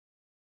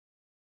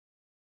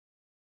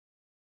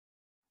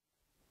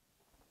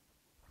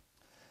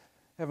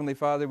Heavenly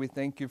Father, we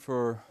thank you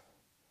for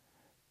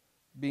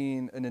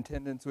being in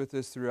attendance with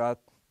us throughout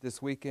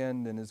this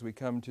weekend, and as we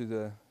come to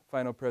the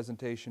final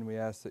presentation, we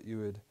ask that you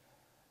would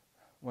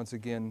once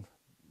again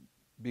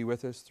be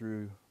with us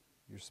through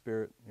your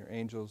Spirit, your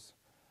angels.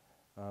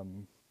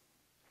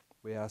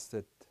 We ask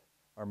that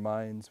our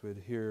minds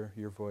would hear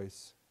your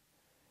voice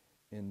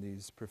in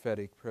these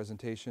prophetic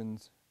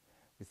presentations.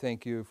 We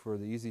thank you for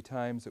the easy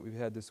times that we've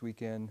had this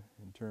weekend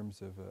in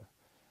terms of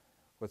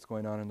what's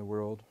going on in the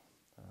world.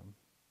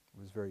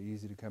 It was very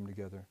easy to come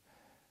together.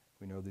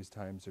 We know these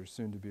times are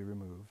soon to be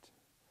removed.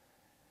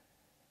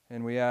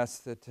 And we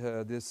ask that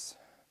this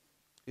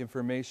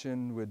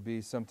information would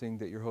be something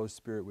that your Holy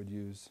Spirit would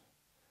use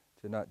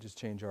to not just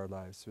change our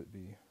lives, but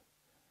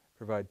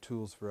provide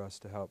tools for us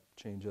to help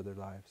change other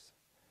lives.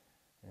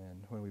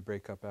 And when we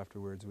break up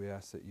afterwards, we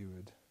ask that you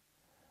would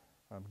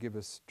give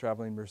us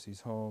traveling mercies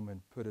home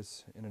and put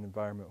us in an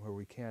environment where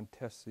we can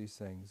test these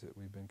things that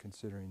we've been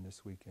considering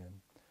this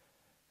weekend.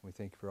 We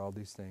thank you for all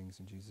these things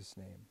in Jesus'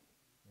 name.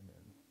 Amen.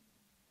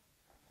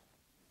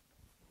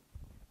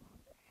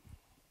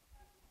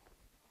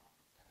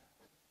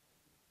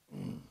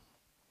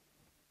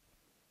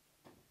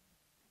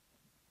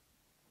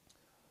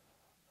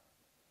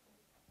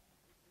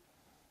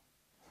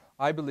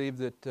 I believe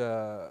that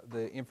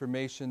the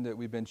information that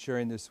we've been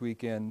sharing this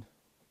weekend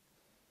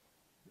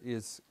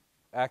is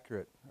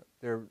accurate.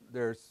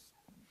 There's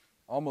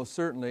almost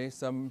certainly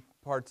some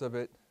parts of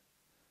it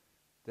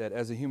that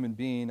as a human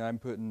being I'm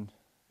putting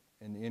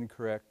an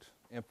incorrect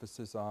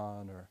emphasis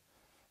on, or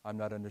I'm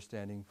not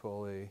understanding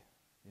fully.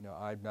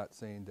 I'm not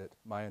saying that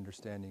my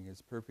understanding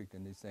is perfect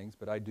in these things,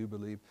 but I do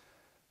believe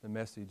the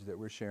message that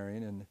we're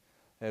sharing. And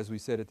as we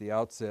said at the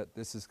outset,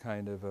 this is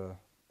kind of a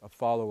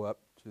follow-up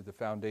to the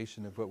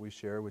foundation of what we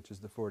share, which is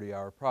the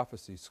 40-hour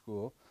prophecy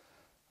school.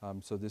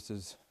 So this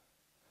is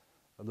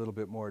a little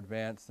bit more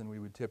advanced than we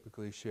would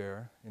typically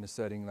share in a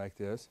setting like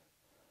this.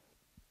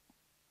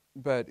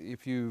 But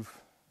if you've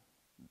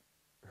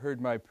heard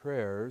my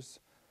prayers,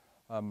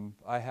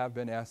 I have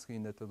been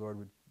asking that the Lord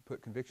would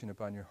put conviction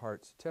upon your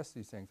hearts to test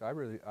these things. I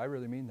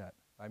really mean that.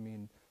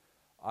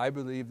 I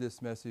believe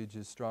this message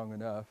is strong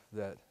enough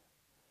that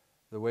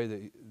the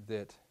way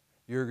that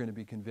you're going to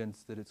be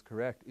convinced that it's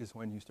correct is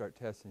when you start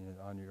testing it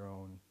on your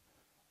own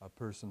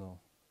personal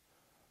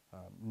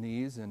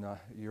knees and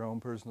your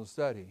own personal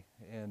study.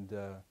 And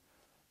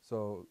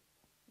so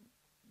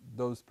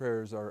those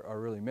prayers are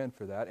really meant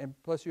for that. And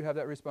plus you have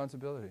that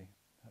responsibility.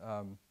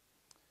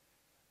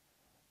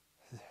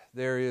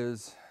 There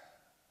is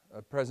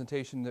a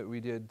presentation that we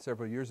did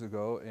several years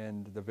ago,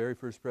 and the very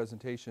first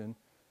presentation,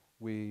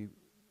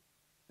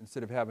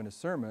 instead of having a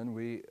sermon,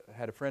 we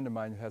had a friend of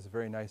mine who has a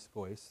very nice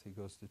voice. He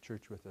goes to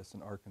church with us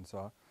in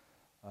Arkansas.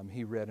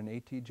 He read an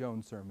A.T.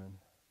 Jones sermon,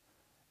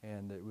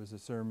 and it was a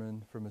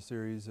sermon from a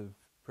series of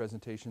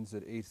presentations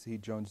that A.T.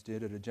 Jones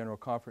did at a general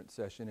conference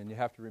session, and you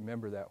have to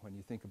remember that when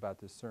you think about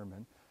this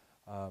sermon.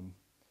 I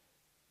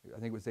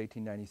think it was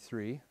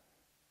 1893.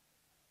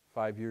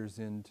 5 years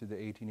into the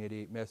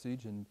 1888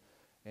 message, and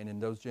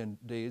in those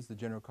days, the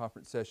General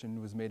Conference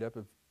session was made up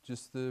of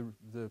just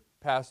the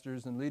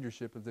pastors and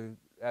leadership of the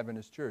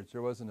Adventist Church.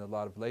 There wasn't a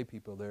lot of lay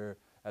people there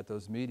at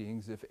those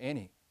meetings, if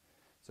any.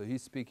 So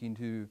he's speaking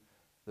to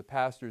the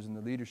pastors and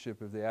the leadership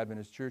of the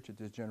Adventist Church at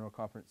this General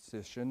Conference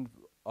session,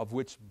 of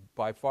which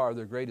by far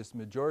the greatest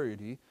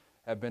majority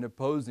have been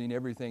opposing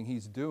everything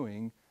he's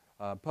doing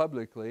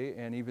publicly,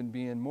 and even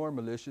being more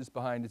malicious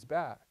behind his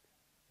back.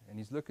 And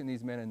he's looking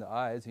these men in the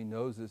eyes. He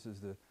knows this is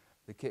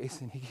the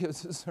case, and he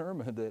gives a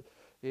sermon that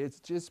it's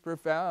just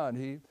profound.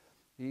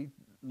 He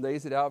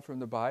lays it out from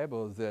the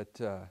Bible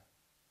that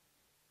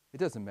it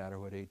doesn't matter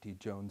what A.T.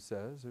 Jones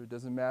says, or it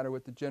doesn't matter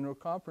what the General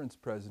Conference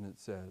president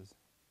says.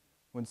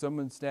 When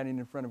someone's standing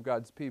in front of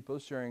God's people,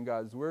 sharing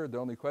God's Word, the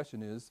only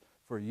question is,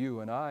 for you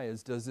and I,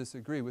 is does this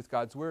agree with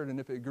God's Word? And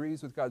if it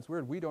agrees with God's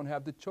Word, we don't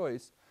have the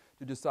choice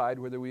to decide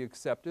whether we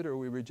accept it or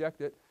we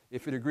reject it.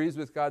 If it agrees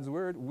with God's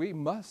Word, we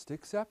must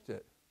accept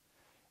it.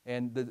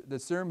 And the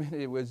sermon,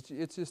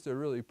 it's just a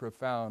really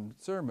profound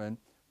sermon,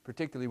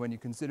 particularly when you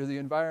consider the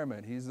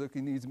environment. He's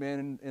looking these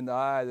men in the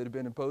eye that have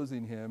been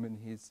opposing him, and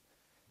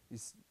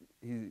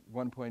at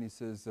one point he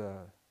says,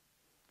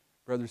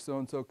 Brother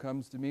so-and-so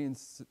comes to me and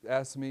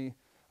asks me,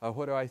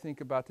 what do I think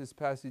about this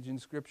passage in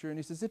Scripture? And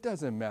he says, it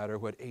doesn't matter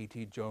what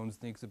A.T. Jones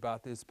thinks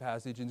about this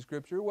passage in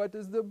Scripture. What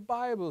does the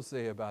Bible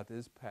say about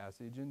this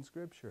passage in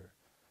Scripture?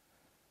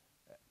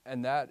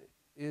 And that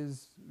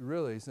is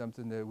really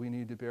something that we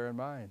need to bear in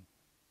mind.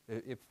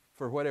 If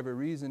for whatever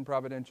reason,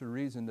 providential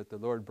reason, that the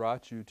Lord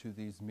brought you to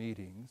these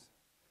meetings,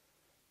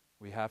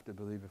 we have to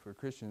believe, if we're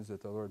Christians,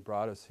 that the Lord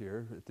brought us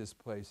here at this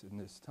place in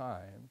this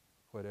time,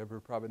 whatever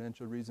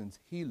providential reasons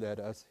He led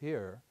us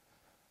here.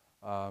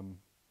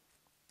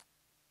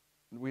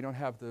 We don't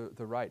have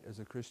the right as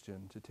a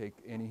Christian to take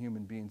any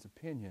human being's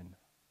opinion.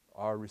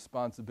 Our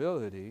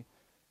responsibility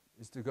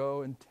is to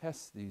go and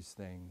test these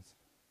things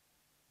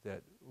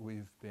that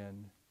we've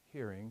been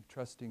hearing,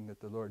 trusting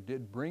that the Lord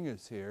did bring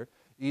us here,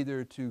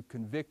 either to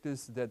convict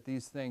us that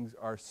these things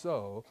are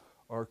so,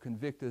 or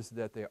convict us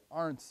that they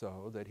aren't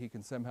so, that he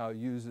can somehow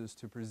use us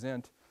to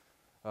present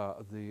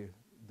the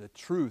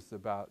truth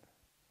about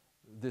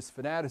this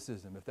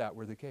fanaticism, if that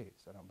were the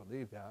case. I don't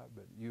believe that,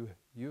 but you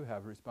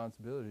have a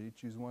responsibility to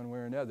choose one way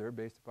or another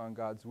based upon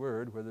God's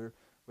word, whether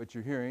what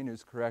you're hearing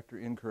is correct or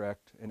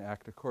incorrect, and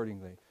act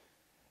accordingly.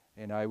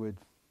 And I would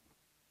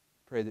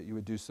pray that you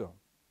would do so.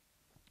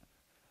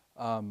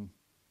 The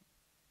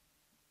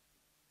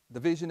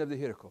vision of the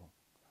Hiddekel.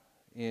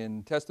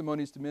 In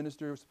Testimonies to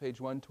Ministers, page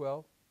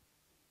 112.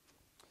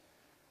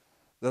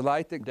 The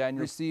light that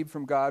Daniel received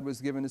from God was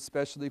given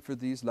especially for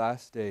these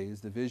last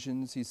days. The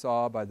visions he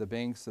saw by the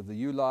banks of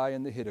the Ulai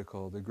and the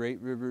Hiddekel, the great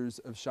rivers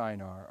of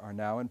Shinar, are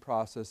now in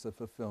process of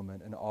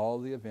fulfillment, and all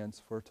the events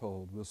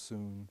foretold will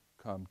soon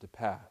come to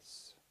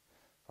pass.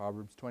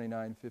 Proverbs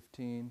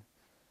 29:15,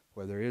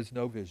 where there is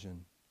no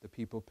vision, the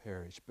people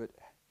perish, but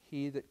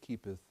he that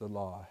keepeth the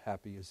law,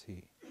 happy is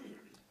he.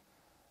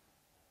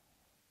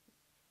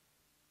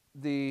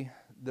 The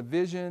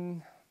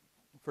vision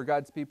for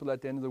God's people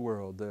at the end of the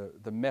world,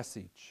 the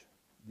message,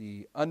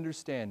 the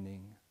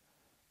understanding,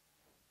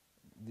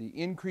 the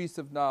increase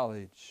of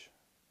knowledge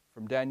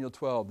from Daniel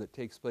 12 that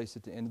takes place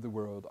at the end of the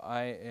world,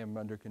 I am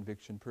under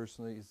conviction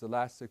personally, is the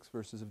last 6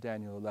 verses of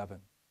Daniel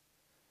 11.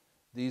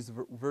 These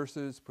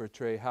verses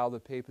portray how the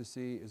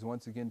papacy is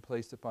once again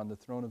placed upon the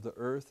throne of the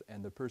earth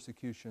and the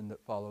persecution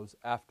that follows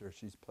after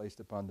she's placed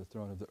upon the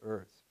throne of the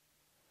earth.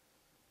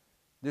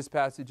 This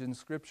passage in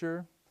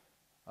Scripture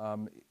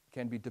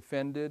can be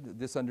defended,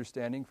 this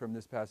understanding from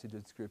this passage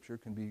in Scripture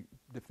can be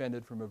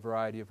defended from a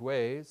variety of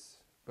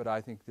ways, but I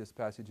think this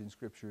passage in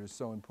Scripture is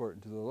so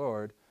important to the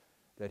Lord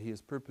that he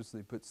has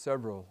purposely put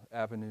several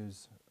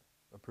avenues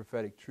of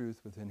prophetic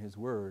truth within his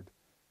word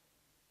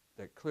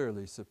that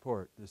clearly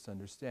support this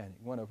understanding.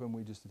 One of them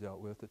we just dealt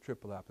with, the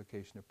triple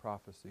application of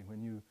prophecy.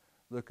 When you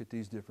look at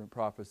these different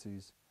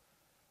prophecies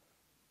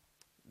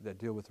that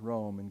deal with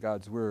Rome and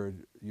God's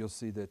word, you'll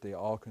see that they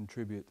all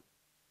contribute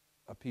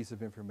a piece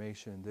of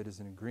information that is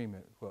in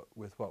agreement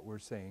with what we're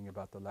saying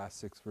about the last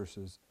 6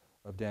 verses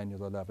of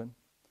Daniel 11.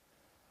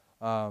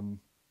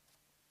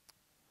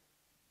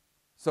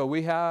 So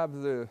we have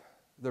the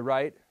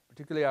right,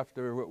 particularly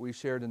after what we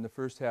shared in the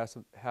first half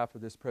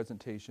of this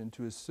presentation,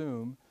 to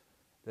assume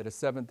that a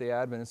Seventh-day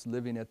Adventist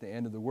living at the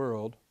end of the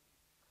world,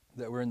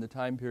 that we're in the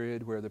time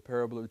period where the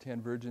parable of the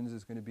 10 virgins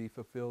is going to be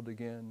fulfilled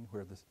again,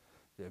 where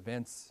the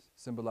events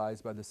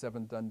symbolized by the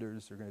 7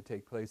 thunders are going to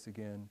take place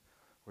again,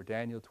 where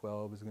Daniel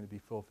 12 is going to be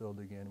fulfilled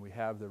again. We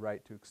have the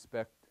right to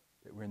expect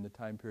that we're in the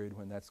time period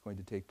when that's going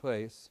to take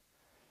place.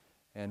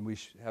 And we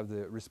have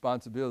the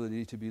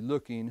responsibility to be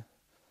looking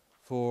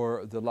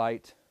for the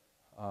light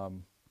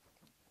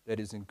that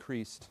is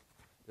increased,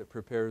 that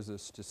prepares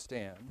us to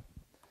stand.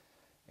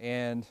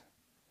 And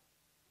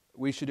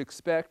we should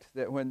expect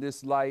that when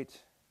this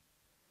light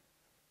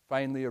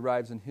finally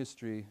arrives in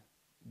history,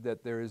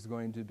 that there is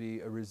going to be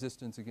a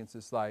resistance against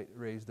this light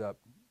raised up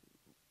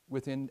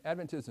within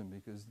Adventism,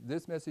 because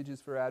this message is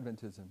for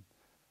Adventism.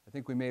 I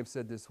think we may have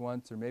said this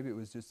once, or maybe it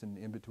was just an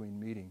in-between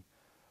meeting.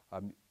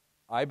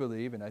 I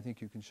believe, and I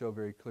think you can show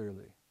very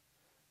clearly,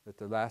 that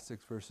the last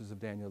 6 verses of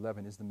Daniel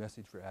 11 is the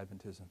message for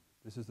Adventism.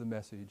 This is the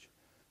message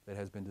that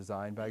has been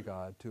designed by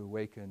God to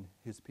awaken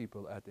his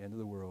people at the end of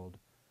the world.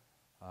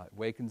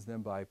 Awakens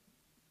them by,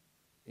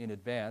 in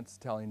advance,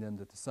 telling them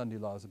that the Sunday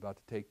law is about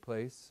to take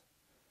place,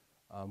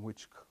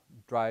 which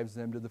drives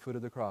them to the foot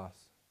of the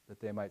cross, that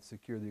they might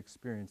secure the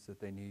experience that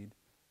they need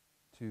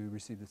to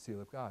receive the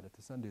seal of God at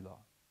the Sunday law.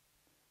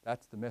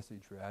 That's the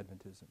message for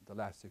Adventism, the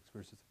last 6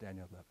 verses of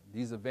Daniel 11.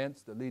 These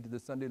events that lead to the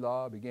Sunday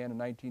law began in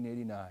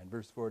 1989,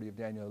 verse 40 of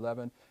Daniel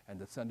 11, and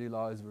the Sunday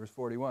law is verse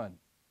 41.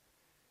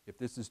 If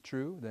this is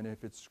true, then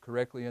if it's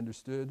correctly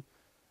understood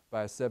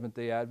by a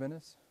Seventh-day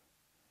Adventist,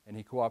 and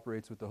he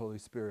cooperates with the Holy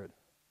Spirit,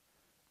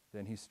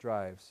 then he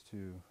strives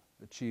to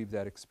achieve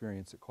that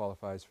experience that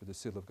qualifies for the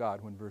seal of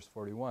God when verse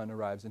 41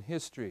 arrives in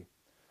history.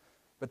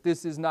 But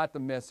this is not the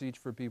message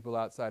for people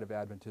outside of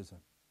Adventism.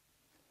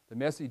 The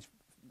message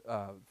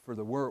for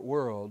the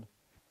world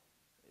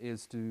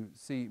is to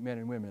see men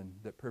and women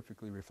that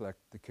perfectly reflect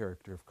the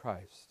character of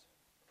Christ.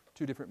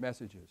 2 different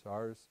messages.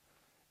 Ours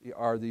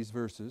are these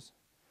verses.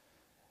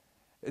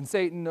 And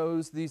Satan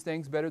knows these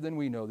things better than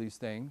we know these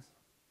things.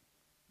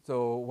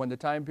 So when the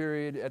time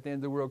period at the end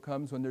of the world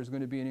comes, when there's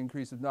going to be an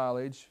increase of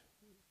knowledge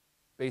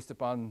based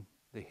upon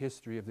the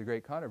history of the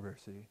great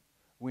controversy,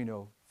 we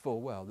know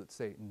full well that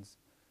Satan's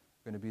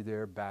going to be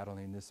there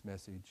battling this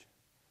message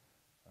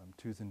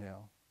tooth and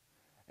nail.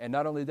 And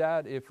not only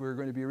that, if we're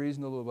going to be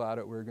reasonable about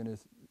it, we're going to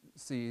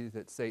see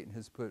that Satan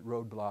has put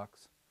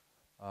roadblocks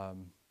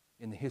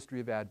in the history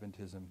of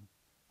Adventism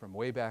from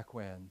way back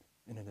when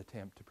in an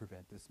attempt to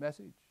prevent this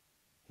message.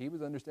 He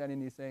was understanding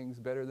these things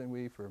better than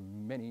we for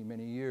many,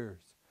 many years.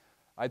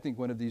 I think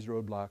one of these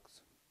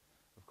roadblocks,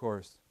 of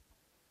course,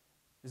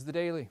 is the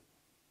daily.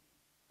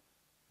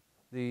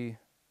 The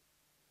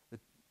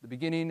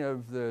beginning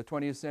of the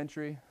 20th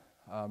century,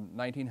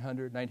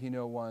 1900,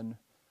 1901,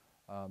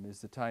 is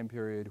the time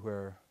period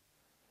where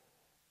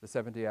the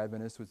Seventh-day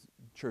Adventist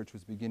Church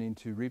was beginning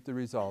to reap the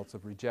results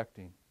of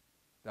rejecting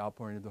the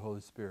outpouring of the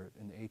Holy Spirit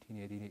in the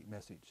 1888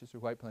 message. Sister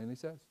White plainly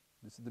says,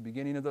 this is the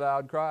beginning of the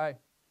loud cry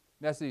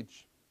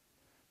message.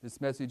 This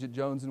message that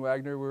Jones and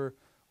Wagner were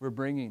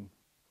bringing.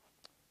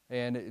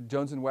 And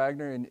Jones and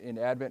Wagner, in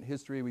Advent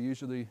history, we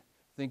usually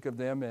think of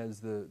them as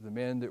the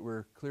men that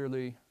were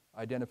clearly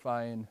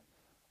identifying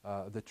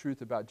the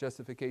truth about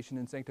justification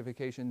and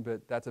sanctification,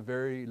 but that's a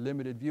very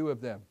limited view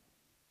of them.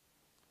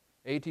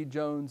 A.T.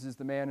 Jones is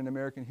the man in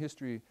American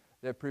history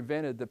that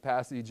prevented the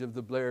passage of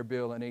the Blair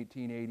Bill in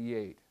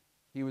 1888.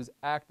 He was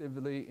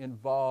actively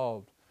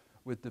involved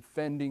with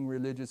defending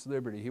religious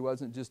liberty. He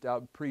wasn't just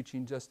out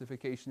preaching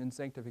justification and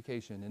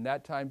sanctification. In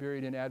that time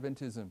period in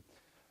Adventism,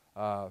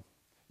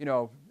 in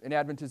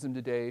Adventism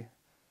today,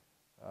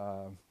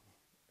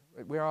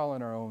 we're all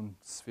in our own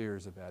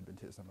spheres of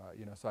Adventism,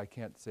 so I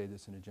can't say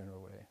this in a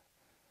general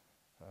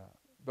way.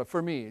 But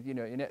for me,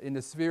 in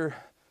the sphere,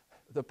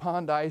 the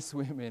pond I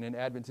swim in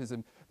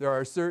Adventism, there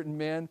are certain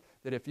men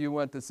that if you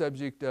want the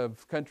subject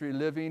of country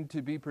living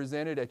to be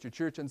presented at your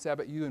church on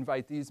Sabbath, you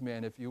invite these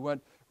men. If you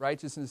want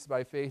righteousness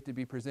by faith to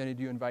be presented,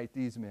 you invite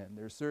these men.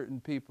 There are certain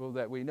people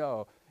that we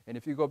know. And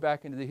if you go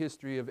back into the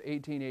history of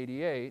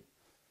 1888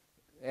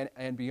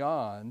 and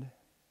beyond,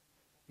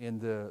 in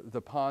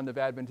the pond of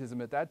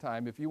Adventism at that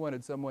time, if you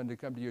wanted someone to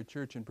come to your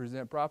church and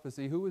present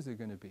prophecy, who was it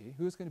going to be?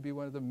 Who's going to be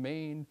one of the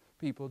main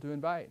people to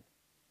invite?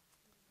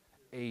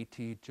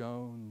 A.T.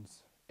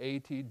 Jones.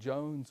 A.T.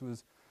 Jones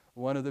was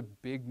one of the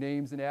big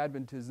names in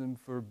Adventism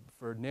for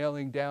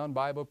nailing down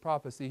Bible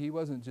prophecy. He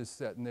wasn't just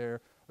sitting there.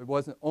 It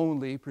wasn't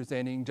only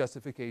presenting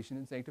justification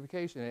and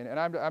sanctification. And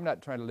I'm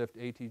not trying to lift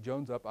A.T.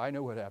 Jones up. I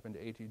know what happened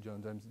to A.T.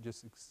 Jones. I'm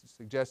just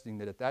suggesting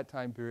that at that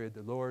time period,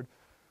 the Lord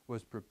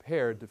was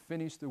prepared to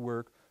finish the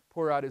work,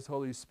 pour out His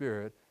Holy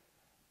Spirit,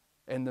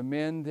 and the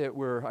men that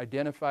were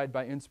identified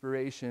by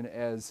inspiration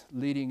as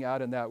leading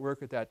out in that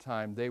work at that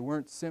time, they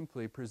weren't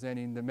simply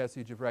presenting the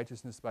message of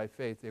righteousness by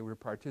faith. They were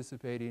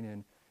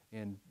participating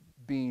in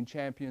being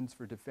champions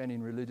for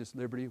defending religious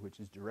liberty, which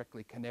is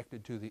directly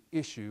connected to the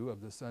issue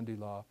of the Sunday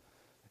law.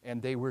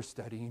 And they were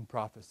studying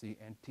prophecy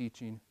and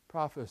teaching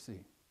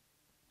prophecy.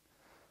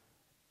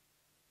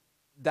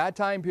 That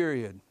time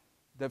period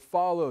that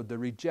followed the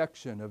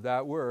rejection of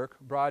that work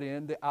brought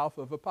in the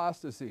alpha of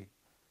apostasy.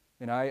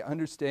 And I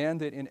understand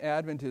that in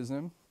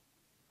Adventism,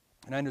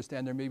 and I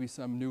understand there may be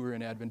some newer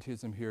in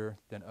Adventism here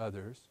than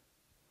others,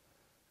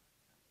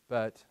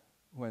 but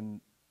when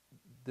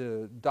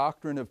the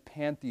doctrine of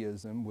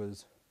pantheism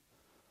was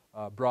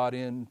brought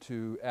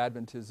into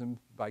Adventism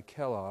by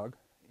Kellogg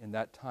in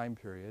that time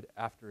period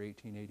after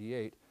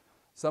 1888,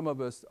 some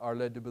of us are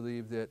led to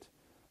believe that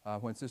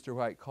when Sister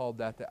White called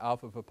that the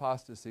alpha of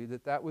apostasy,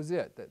 that was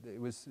it. That it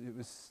was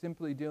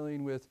simply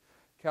dealing with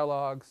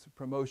Kellogg's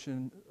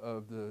promotion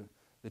of the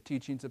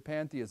teachings of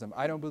pantheism.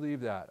 I don't believe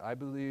that. I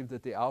believe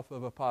that the alpha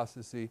of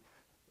apostasy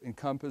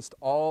encompassed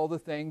all the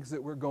things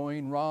that were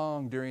going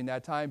wrong during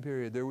that time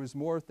period. There was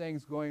more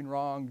things going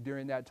wrong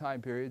during that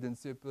time period than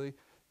simply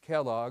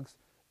Kellogg's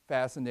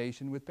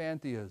fascination with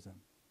pantheism.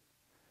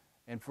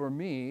 And for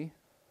me,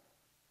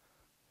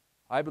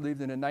 I believe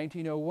that in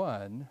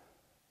 1901,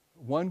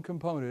 one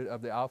component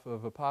of the alpha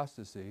of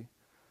apostasy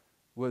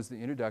was the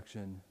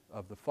introduction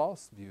of the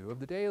false view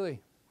of the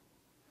daily.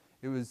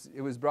 It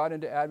was brought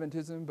into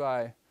Adventism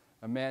by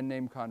a man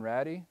named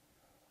Conradi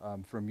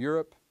from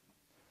Europe,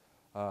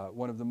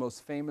 one of the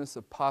most famous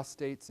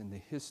apostates in the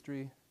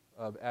history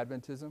of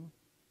Adventism,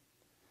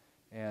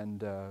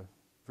 and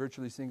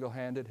virtually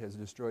single-handed has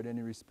destroyed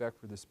any respect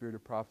for the spirit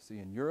of prophecy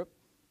in Europe.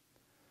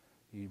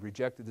 He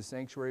rejected the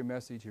sanctuary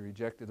message, he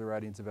rejected the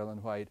writings of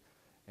Ellen White,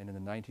 and in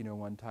the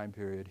 1901 time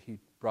period, he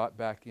brought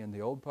back in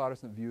the old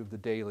Protestant view of the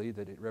daily,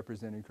 that it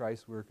represented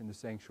Christ's work in the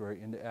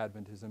sanctuary, into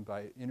Adventism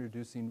by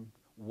introducing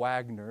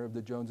Wagner of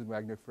the Jones and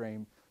Wagner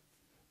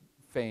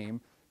fame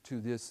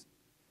to this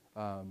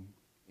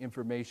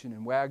information.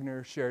 And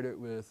Wagner shared it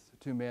with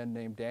two men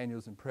named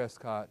Daniels and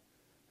Prescott,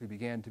 who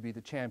began to be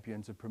the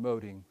champions of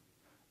promoting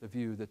the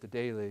view that the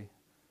daily,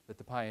 that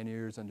the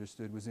pioneers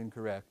understood was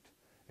incorrect,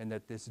 and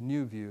that this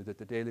new view that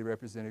the daily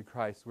represented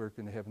Christ's work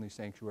in the heavenly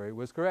sanctuary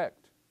was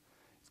correct.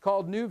 It's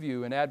called New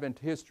View in Advent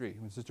history.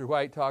 When Sister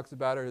White talks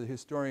about it, or the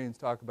historians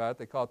talk about it,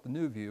 they call it the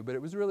New View, but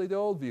it was really the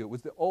old view. It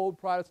was the old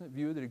Protestant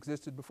view that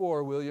existed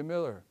before William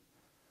Miller.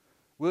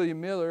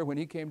 William Miller, when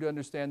he came to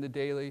understand the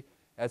daily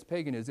as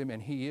paganism,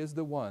 and he is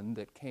the one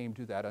that came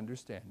to that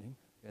understanding,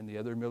 and the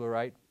other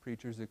Millerite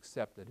preachers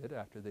accepted it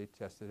after they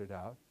tested it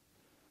out.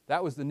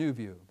 That was the new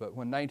view. But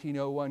when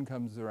 1901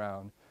 comes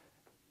around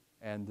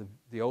and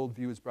the old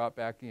view is brought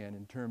back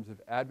in terms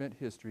of Advent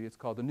history, it's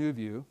called the New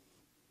View.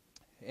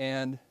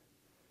 And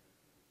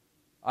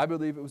I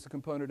believe it was a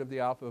component of the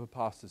alpha of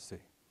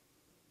apostasy.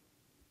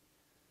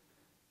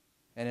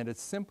 And at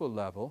its simple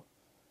level,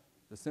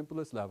 the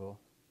simplest level,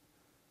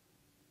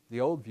 the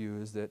old view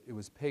is that it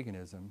was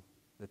paganism,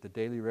 that the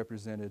daily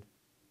represented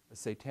a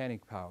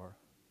satanic power.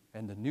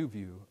 And the new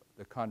view,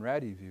 the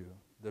Conradi view,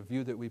 the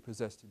view that we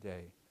possess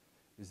today,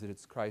 is that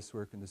it's Christ's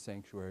work in the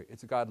sanctuary.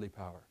 It's a godly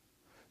power.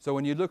 So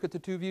when you look at the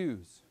two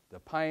views, the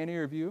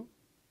pioneer view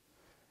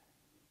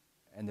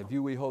and the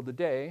view we hold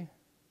today,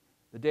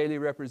 The daily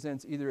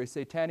represents either a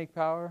satanic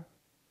power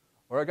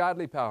or a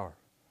godly power.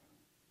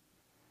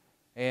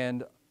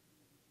 And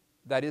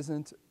that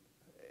isn't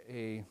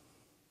a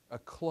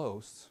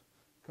close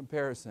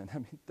comparison. I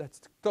mean,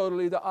 that's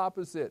totally the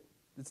opposite.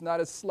 It's not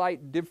a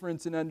slight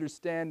difference in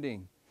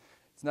understanding.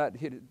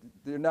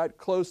 They're not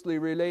closely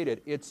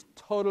related. It's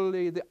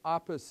totally the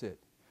opposite.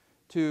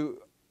 To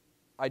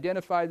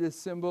identify this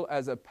symbol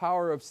as a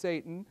power of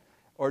Satan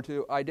or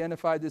to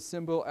identify this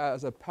symbol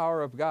as a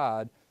power of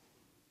God,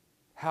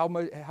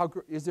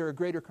 is there a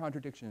greater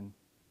contradiction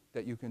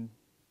that you can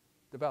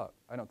develop?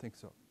 I don't think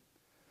so.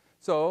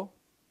 So,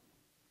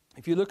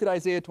 if you look at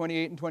Isaiah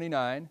 28 and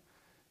 29,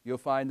 you'll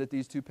find that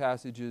these two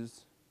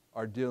passages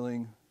are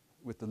dealing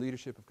with the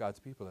leadership of God's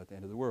people at the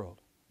end of the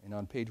world. And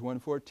on page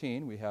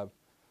 114, we have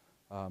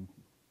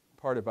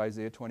part of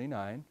Isaiah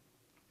 29.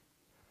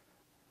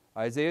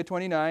 Isaiah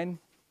 29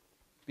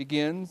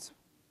 begins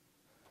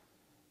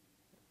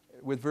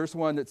with verse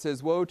 1 that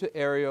says, "Woe to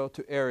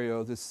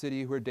Ariel, the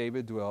city where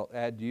David dwelt.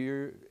 Add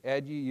ye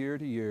year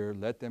to year,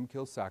 let them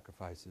kill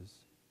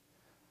sacrifices."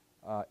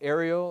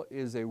 Ariel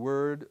is a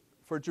word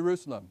for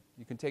Jerusalem.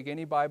 You can take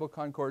any Bible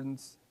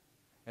concordance,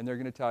 and they're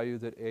going to tell you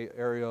that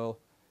Ariel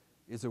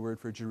is a word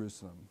for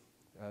Jerusalem.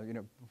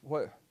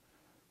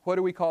 What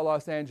do we call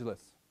Los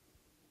Angeles?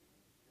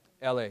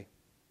 L.A.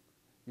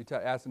 You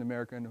ask an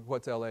American,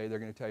 what's L.A.? They're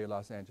going to tell you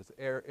Los Angeles.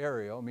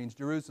 Ariel means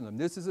Jerusalem.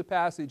 This is a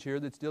passage here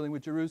that's dealing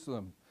with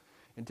Jerusalem.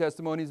 In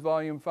Testimonies,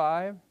 Volume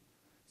 5,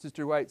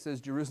 Sister White says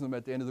Jerusalem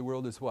at the end of the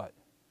world is what?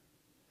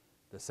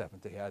 The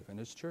Seventh-day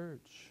Adventist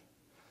Church.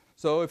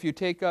 So if you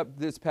take up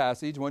this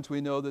passage, once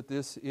we know that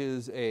this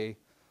is a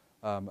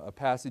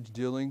passage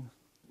dealing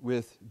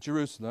with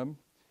Jerusalem,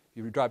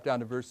 if you drop down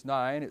to verse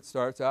 9, it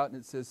starts out and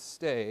it says,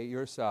 "Stay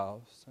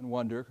yourselves and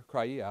wonder,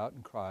 cry ye out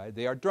and cry.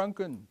 They are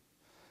drunken,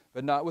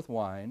 but not with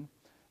wine.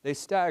 They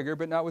stagger,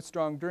 but not with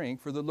strong drink.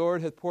 For the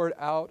Lord hath poured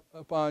out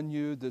upon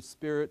you the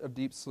spirit of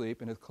deep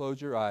sleep, and hath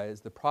closed your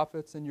eyes. The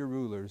prophets and your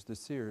rulers, the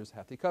seers,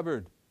 hath he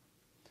covered."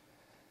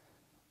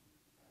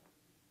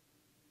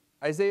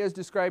 Isaiah is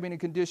describing a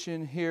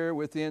condition here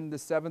within the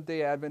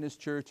Seventh-day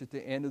Adventist Church at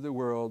the end of the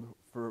world.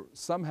 For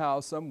somehow,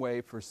 some way,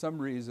 for some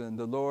reason,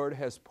 the Lord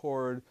has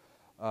poured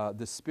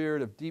the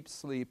spirit of deep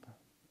sleep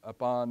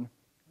upon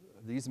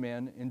these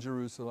men in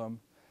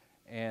Jerusalem,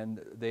 and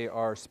they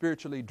are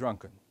spiritually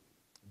drunken.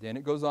 Then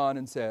it goes on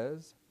and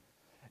says,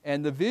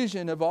 "And the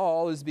vision of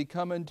all is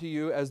become unto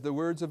you as the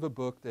words of a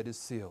book that is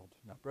sealed."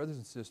 Now, brothers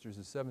and sisters,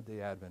 as Seventh-day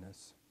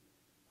Adventists,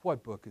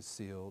 what book is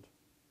sealed?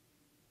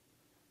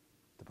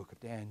 The book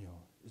of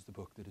Daniel is the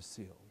book that is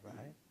sealed,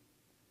 right?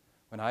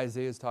 When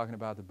Isaiah is talking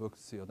about the book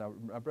sealed. Now,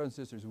 my brothers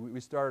and sisters,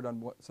 we started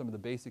on some of the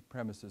basic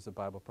premises of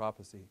Bible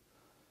prophecy.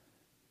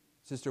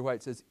 Sister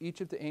White says, each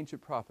of the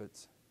ancient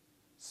prophets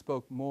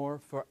spoke more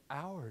for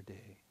our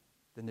day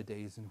than the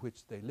days in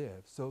which they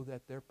live, so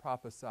that their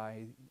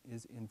prophecy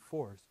is in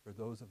force for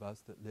those of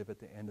us that live at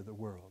the end of the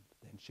world.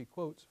 Then she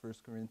quotes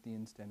 1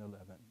 Corinthians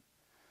 10:11.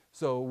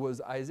 So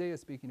was Isaiah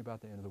speaking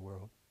about the end of the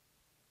world?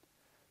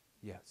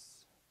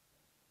 Yes.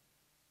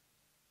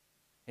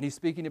 And he's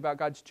speaking about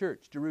God's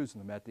church,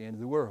 Jerusalem, at the end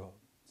of the world.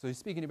 So he's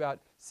speaking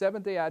about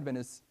Seventh-day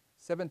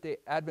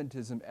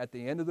Adventism at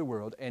the end of the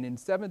world. And in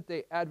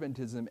Seventh-day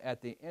Adventism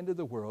at the end of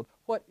the world,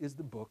 what is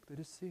the book that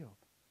is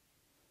sealed?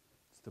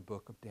 It's the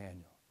book of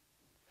Daniel.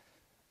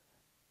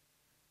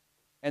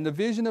 "And the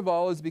vision of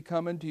all is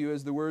become unto you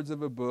as the words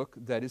of a book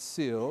that is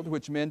sealed,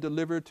 which men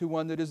deliver to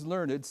one that is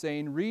learned,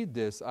 saying, Read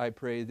this, I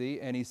pray thee.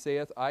 And he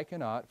saith, I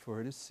cannot,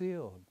 for it is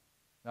sealed."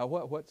 Now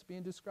what's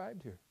being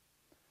described here?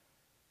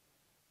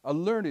 A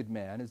learned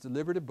man is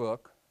delivered a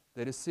book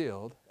that is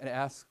sealed and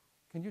asks,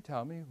 "Can you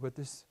tell me what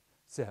this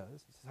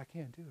says?" He says, "I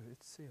can't do it,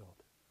 it's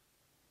sealed."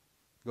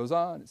 It goes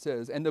on, it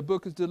says, "And the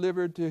book is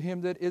delivered to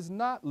him that is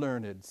not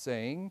learned,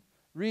 saying,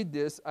 Read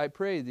this, I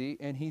pray thee.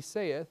 And he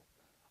saith,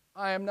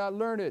 I am not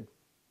learned."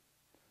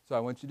 So I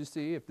want you to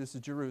see, if this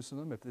is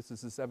Jerusalem, if this is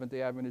the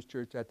Seventh-day Adventist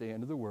Church at the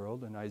end of the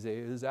world, and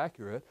Isaiah is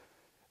accurate,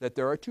 that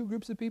there are two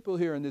groups of people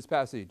here in this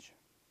passage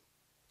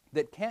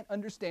that can't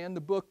understand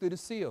the book that is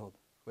sealed,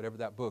 whatever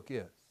that book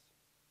is.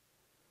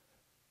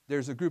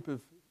 There's a group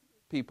of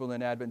people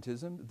in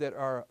Adventism that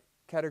are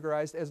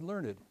categorized as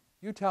learned.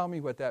 You tell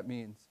me what that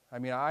means. I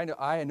mean,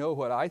 I know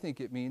what I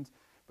think it means,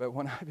 but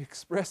when I've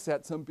expressed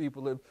that, some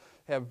people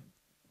have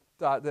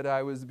thought that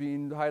I was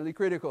being highly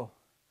critical.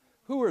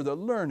 Who are the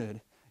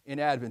learned in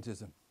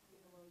Adventism?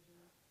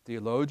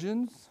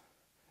 Theologians,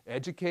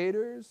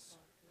 educators,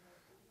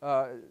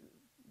 the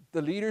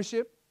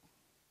leadership.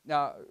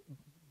 Now,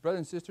 brothers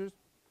and sisters,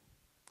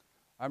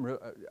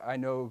 I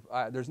know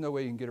there's no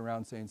way you can get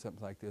around saying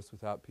something like this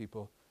without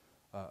people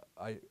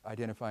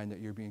identifying that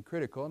you're being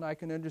critical, and I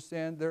can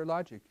understand their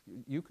logic.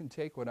 You can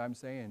take what I'm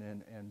saying,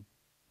 and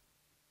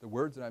the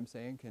words that I'm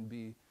saying can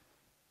be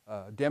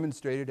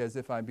demonstrated as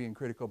if I'm being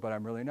critical, but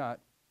I'm really not.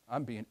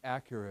 I'm being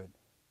accurate.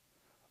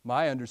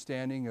 My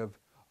understanding of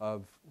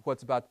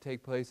what's about to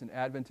take place in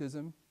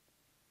Adventism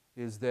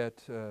is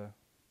that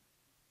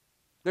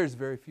there's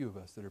very few of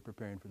us that are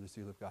preparing for the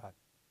seal of God.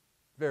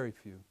 Very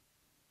few.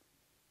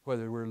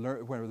 whether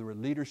we're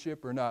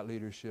leadership or not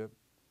leadership.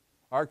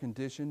 Our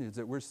condition is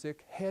that we're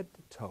sick head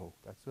to toe.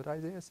 That's what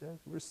Isaiah says.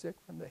 We're sick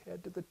from the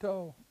head to the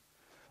toe.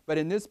 But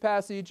in this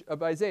passage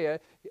of Isaiah,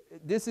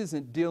 this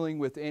isn't dealing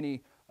with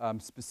any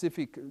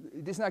specific,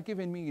 it's not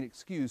giving me an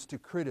excuse to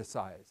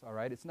criticize, all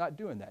right? It's not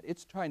doing that.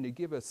 It's trying to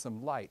give us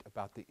some light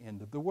about the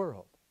end of the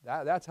world.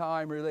 That's how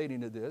I'm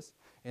relating to this.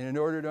 And in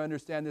order to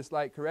understand this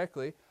light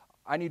correctly,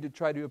 I need to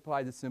try to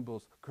apply the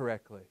symbols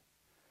correctly.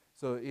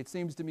 So it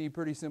seems to me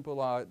pretty simple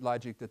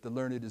logic that the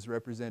learned is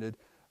representing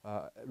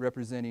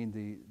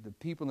the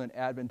people in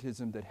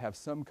Adventism that have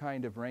some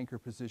kind of rank or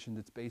position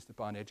that's based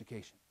upon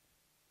education,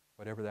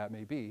 whatever that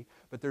may be.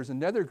 But there's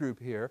another group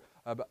here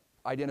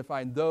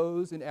identifying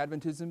those in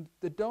Adventism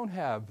that don't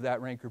have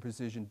that rank or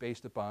position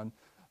based upon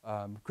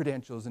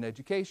credentials and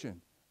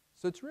education.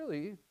 So it's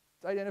really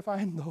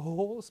identifying the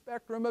whole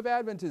spectrum of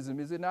Adventism,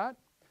 is it not?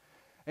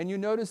 And you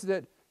notice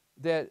that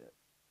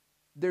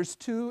there's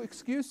two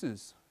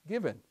excuses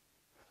given.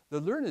 The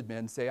learned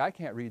men say, I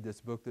can't read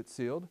this book that's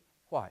sealed.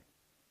 Why?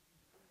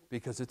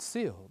 Because it's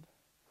sealed.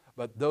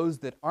 But those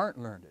that aren't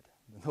learned,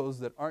 those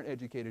that aren't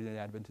educated in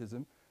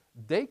Adventism,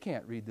 they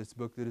can't read this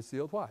book that is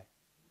sealed. Why?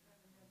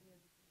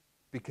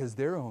 Because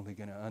they're only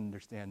going to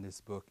understand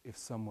this book if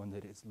someone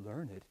that is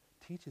learned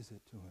teaches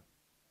it to them.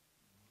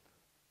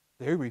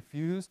 They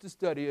refuse to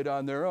study it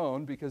on their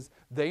own because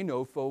they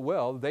know full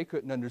well they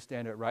couldn't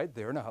understand it right.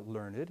 They're not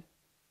learned.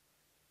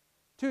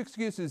 Two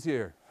excuses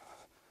here.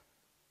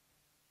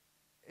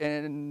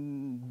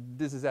 And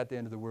this is at the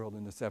end of the world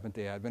in the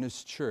Seventh-day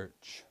Adventist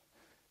Church.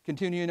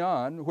 Continuing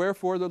on,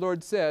 wherefore the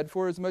Lord said,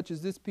 forasmuch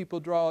as this people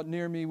draw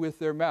near me with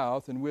their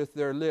mouth, and with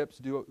their lips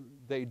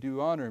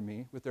do honor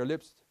me, with their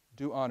lips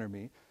do honor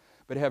me,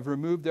 but have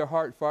removed their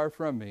heart far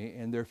from me,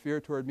 and their fear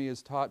toward me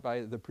is taught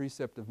by the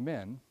precept of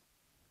men.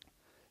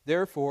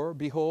 Therefore,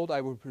 behold,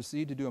 I will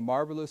proceed to do a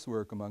marvelous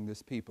work among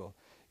this people,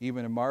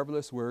 even a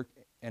marvelous work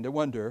and a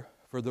wonder,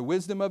 for the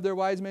wisdom of their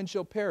wise men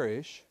shall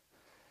perish,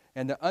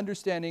 and the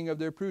understanding of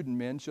their prudent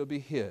men shall be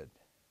hid.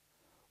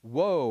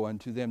 Woe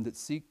unto them that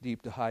seek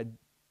deep to hide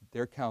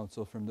their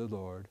counsel from the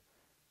Lord,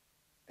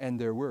 and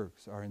their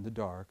works are in the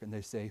dark, and they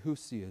say, Who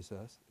seeth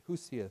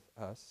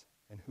us,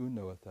 and who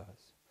knoweth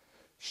us?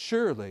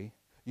 Surely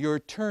your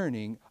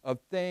turning of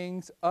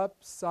things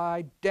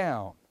upside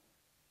down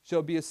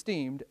shall be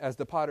esteemed as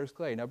the potter's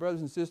clay. Now,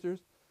 brothers and sisters,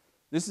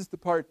 that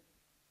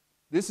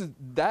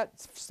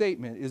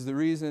statement is the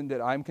reason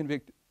that I'm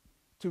convicted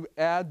to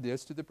add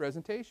this to the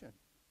presentation.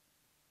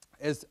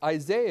 As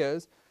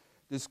Isaiah's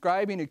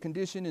describing a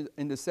condition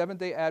in the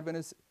Seventh-day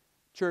Adventist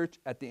church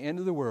at the end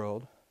of the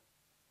world,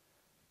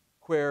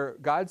 where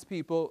God's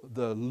people,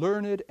 the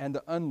learned and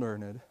the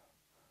unlearned,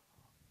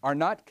 are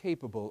not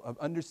capable of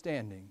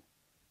understanding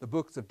the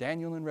books of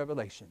Daniel and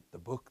Revelation, the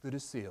book that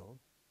is sealed,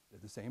 they're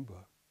the same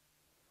book.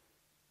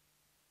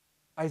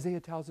 Isaiah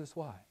tells us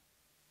why.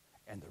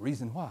 And the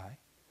reason why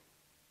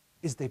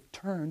is they've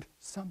turned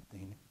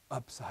something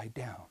upside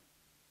down.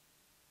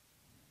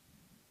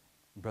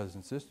 Brothers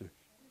and sisters.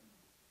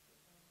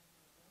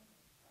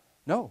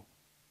 No,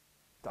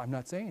 I'm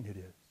not saying it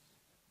is.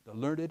 The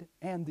learned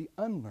and the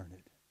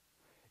unlearned.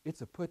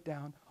 It's a put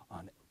down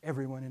on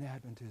everyone in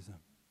Adventism.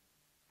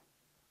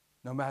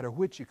 No matter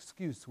which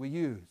excuse we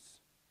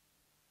use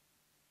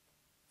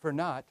for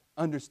not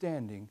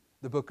understanding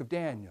the book of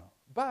Daniel.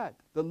 But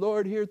the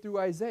Lord here through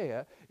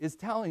Isaiah is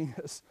telling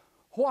us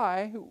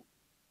why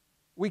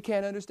we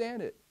can't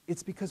understand it.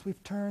 It's because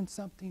we've turned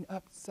something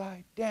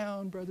upside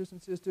down, brothers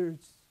and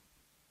sisters.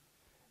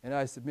 And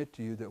I submit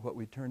to you that what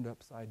we turned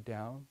upside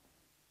down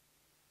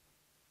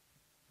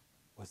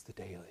was the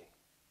daily.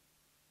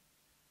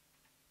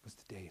 Was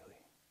the daily.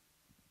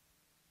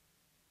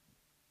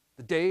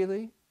 The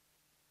daily,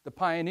 the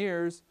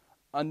pioneers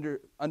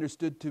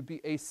understood to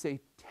be a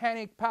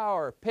satanic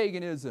power,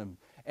 paganism.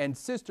 And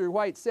Sister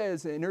White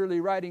says in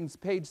early writings,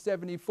 page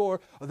 74,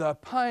 the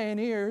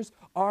pioneers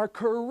are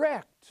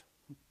correct.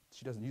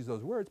 She doesn't use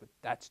those words, but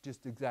that's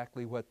just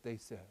exactly what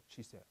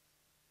she said.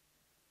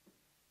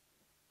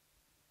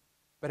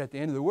 But at the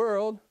end of the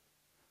world,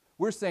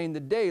 we're saying the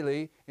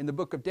daily in the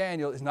book of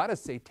Daniel is not a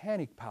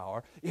satanic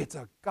power, it's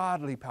a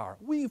godly power.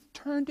 We've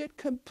turned it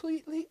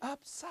completely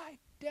upside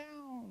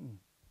down.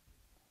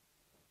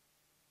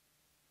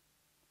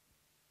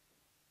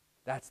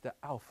 That's the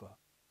alpha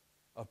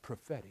of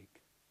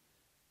prophetic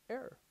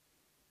error.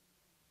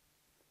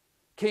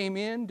 Came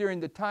in during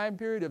the time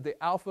period of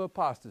the alpha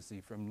apostasy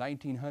from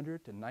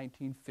 1900 to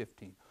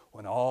 1915,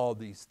 when all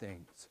these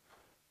things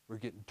were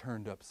getting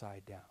turned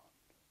upside down.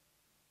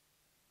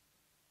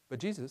 But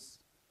Jesus,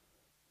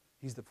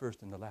 he's the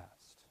first and the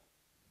last.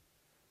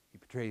 He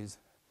portrays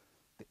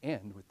the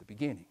end with the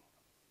beginning.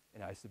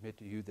 And I submit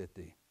to you that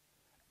the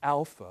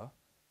alpha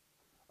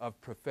of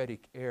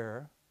prophetic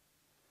error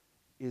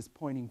is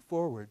pointing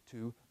forward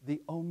to the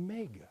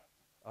omega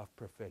of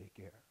prophetic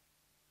error.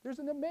 There's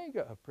an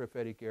omega of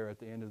prophetic error at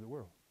the end of the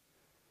world.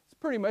 It's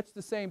pretty much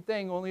the same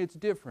thing, only it's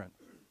different.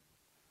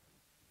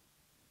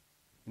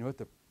 You know what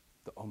the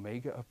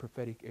omega of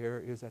prophetic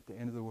error is at the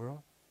end of the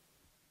world?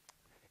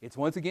 It's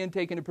once again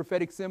taking a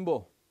prophetic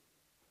symbol.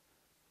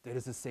 that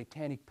is a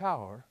satanic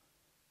power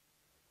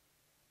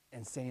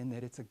and saying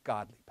that it's a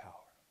godly power.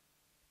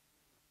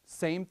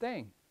 Same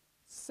thing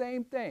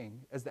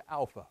as the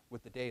Alpha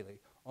with the daily.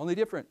 Only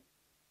different,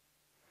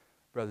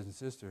 brothers and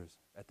sisters,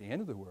 at the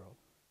end of the world,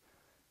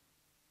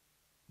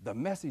 the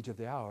message of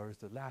the hour is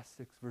the last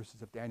 6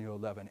 verses of Daniel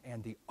 11,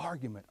 and the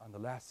argument on the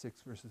last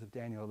 6 verses of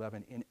Daniel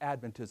 11 in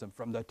Adventism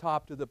from the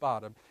top to the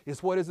bottom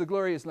is, what is the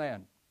glorious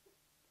land?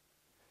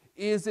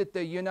 Is it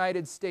the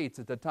United States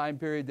at the time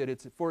period that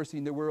it's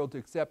forcing the world to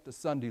accept the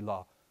Sunday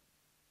law,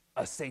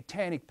 a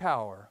satanic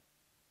power,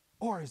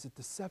 or is it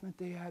the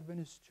Seventh-day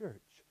Adventist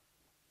Church,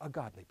 a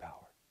godly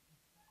power?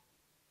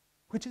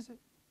 Which is it?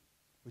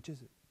 Which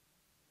is it?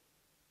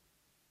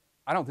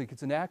 I don't think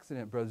it's an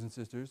accident, brothers and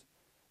sisters,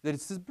 that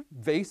it's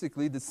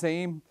basically the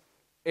same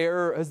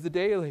error as the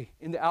daily.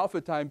 In the Alpha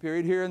time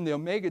period, here in the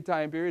Omega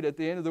time period, at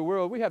the end of the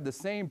world, we have the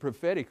same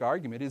prophetic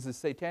argument. Is it a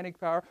satanic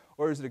power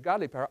or is it a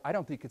godly power? I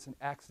don't think it's an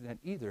accident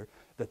either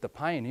that the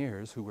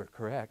pioneers, who were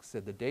correct,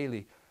 said the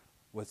daily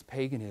was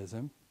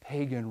paganism,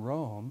 pagan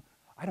Rome.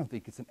 I don't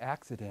think it's an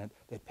accident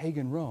that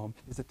pagan Rome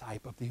is a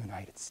type of the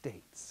United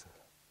States.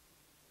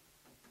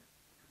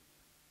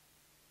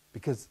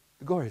 Because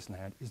the glorious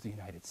land is the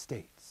United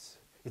States.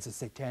 It's a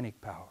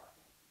satanic power.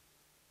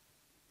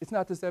 It's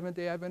not the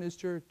Seventh-day Adventist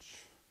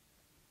Church,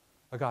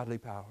 a godly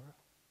power.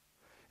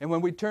 And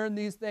when we turn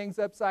these things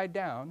upside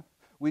down,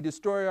 we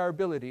destroy our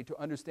ability to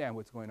understand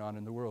what's going on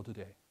in the world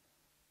today.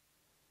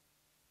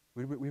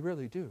 We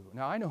really do.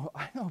 Now, I know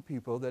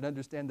people that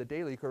understand the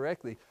daily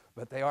correctly,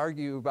 but they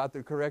argue about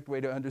the correct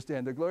way to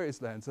understand the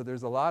glorious land. So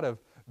there's a lot of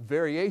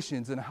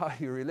variations in how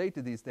you relate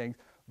to these things.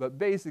 But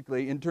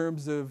basically, in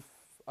terms of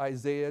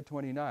Isaiah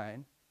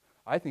 29,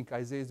 I think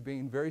Isaiah is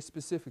being very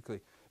specific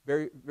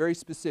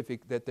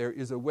that there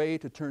is a way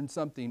to turn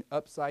something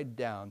upside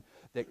down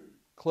that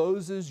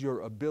closes your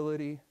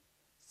ability,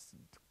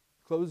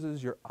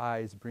 closes your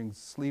eyes, brings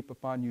sleep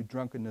upon you,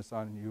 drunkenness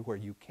on you, where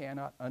you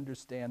cannot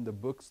understand the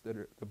book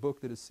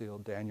that is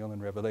sealed, Daniel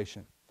and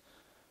Revelation.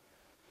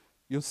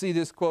 You'll see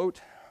this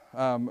quote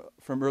from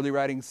Early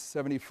Writings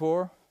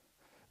 74.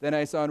 Then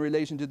I saw in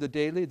relation to the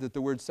daily that the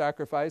word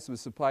sacrifice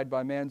was supplied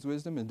by man's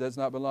wisdom and does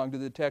not belong to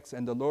the text,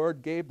 and the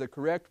Lord gave the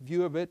correct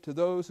view of it to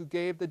those who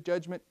gave the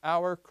judgment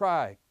hour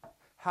cry.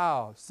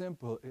 How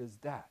simple is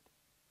that?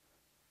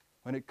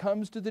 When it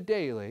comes to the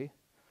daily,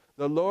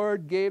 the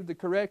Lord gave the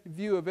correct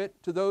view of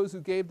it to those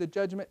who gave the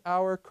judgment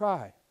hour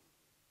cry.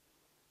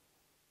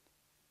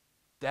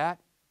 That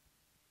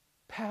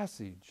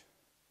passage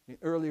in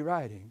Early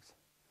Writings,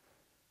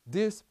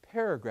 this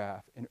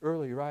paragraph in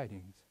Early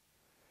Writings,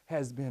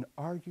 has been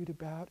argued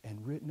about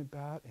and written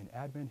about in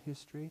Advent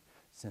history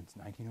since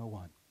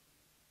 1901.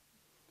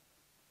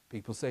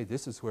 People say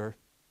this is where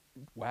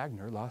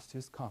Wagner lost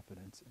his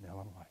confidence in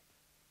Ellen White,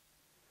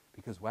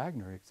 because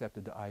Wagner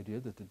accepted the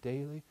idea that the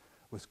daily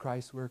was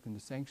Christ's work in the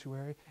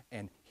sanctuary,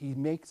 and he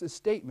makes a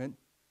statement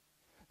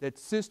that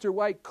Sister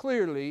White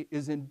clearly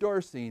is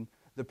endorsing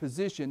the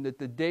position that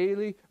the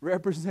daily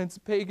represents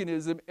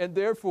paganism, and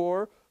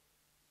therefore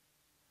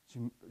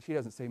she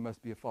doesn't say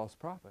must be a false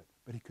prophet,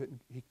 but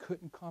he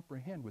couldn't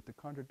comprehend with the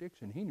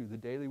contradiction. He knew the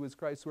daily was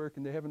Christ's work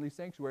in the heavenly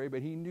sanctuary,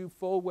 but he knew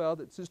full well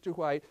that Sister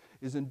White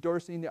is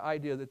endorsing the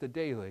idea that the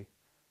daily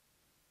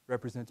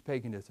represents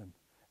paganism.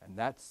 And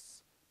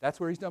that's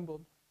where he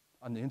stumbled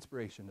on the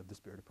inspiration of the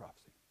spirit of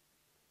prophecy.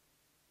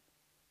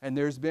 And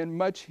there's been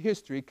much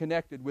history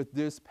connected with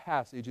this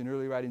passage in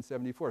Early Writing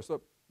 74.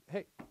 So,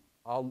 hey,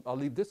 I'll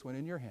leave this one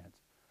in your hands.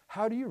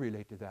 How do you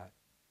relate to that?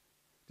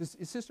 Is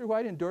Sister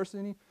White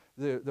endorsing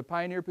the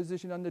pioneer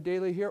position on the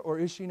daily here, or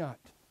is she not?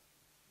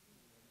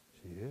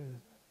 She is.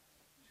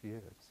 She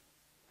is.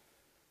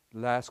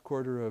 Last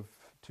quarter of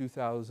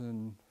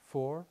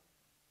 2004.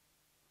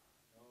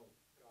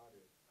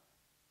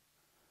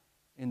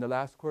 In the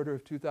last quarter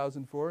of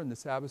 2004, in the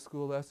Sabbath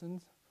school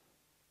lessons,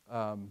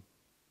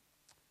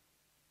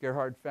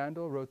 Gerhard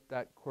Fandel wrote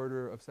that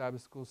quarter of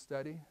Sabbath school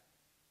study,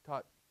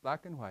 taught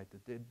black and white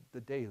that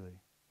the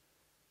daily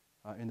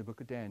in the book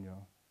of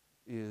Daniel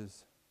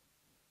is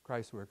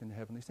Christ's work in the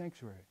heavenly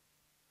sanctuary.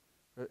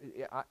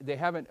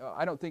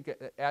 I don't think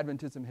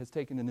Adventism has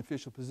taken an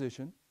official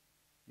position,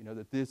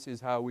 that this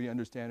is how we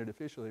understand it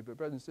officially. But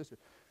brothers and sisters,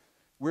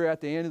 we're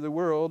at the end of the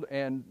world,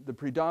 and the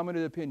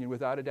predominant opinion,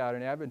 without a doubt,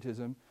 in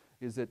Adventism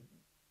is that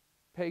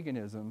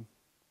paganism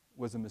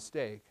was a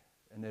mistake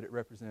and that it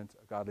represents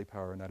a godly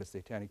power, not a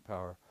satanic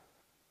power.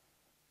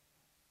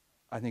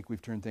 I think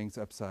we've turned things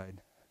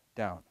upside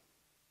down.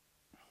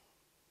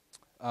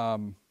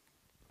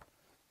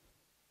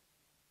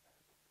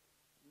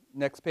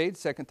 Next page,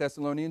 2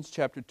 Thessalonians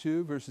chapter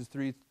 2, verses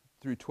 3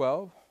 through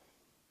 12.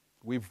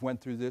 We've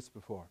went through this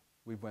before.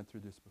 We've went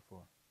through this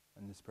before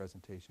in this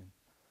presentation.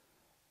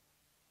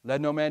 Let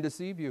no man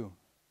deceive you.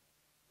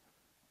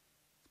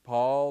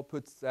 Paul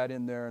puts that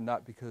in there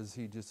not because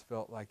he just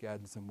felt like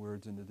adding some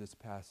words into this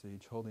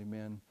passage. Holy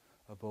men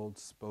of old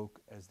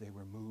spoke as they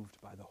were moved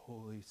by the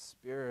Holy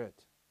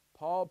Spirit.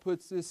 Paul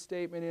puts this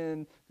statement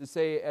in to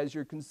say, as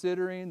you're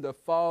considering the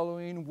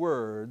following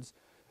words,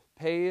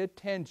 Pay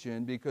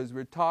attention, because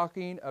we're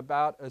talking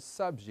about a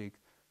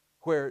subject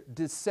where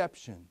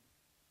deception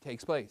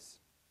takes place.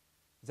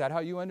 Is that how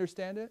you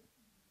understand it?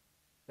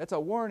 That's a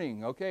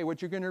warning. Okay,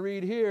 what you're going to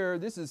read here,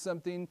 this is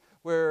something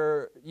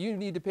where you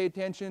need to pay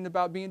attention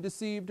about being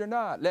deceived or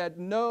not. Let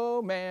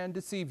no man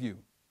deceive you.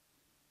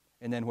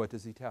 And then what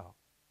does he tell?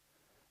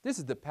 This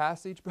is the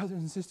passage, brothers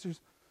and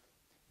sisters.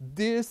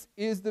 This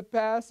is the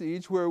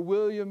passage where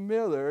William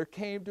Miller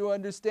came to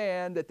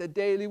understand that the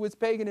daily was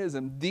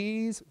paganism.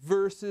 These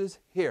verses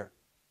here.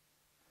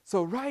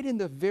 So right in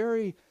the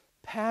very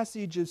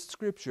passage of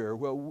Scripture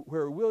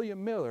where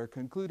William Miller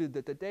concluded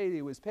that the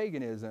daily was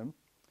paganism,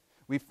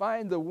 we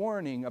find the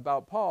warning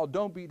about Paul,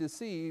 don't be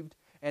deceived.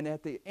 And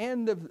at the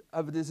end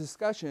of this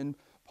discussion,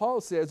 Paul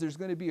says there's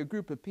going to be a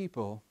group of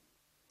people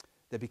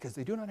that, because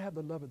they do not have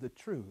the love of the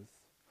truth,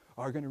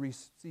 are going to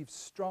receive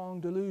strong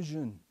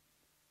delusion.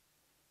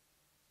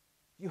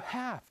 You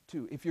have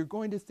to, if you're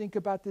going to think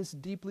about this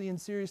deeply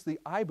and seriously,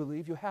 I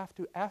believe you have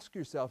to ask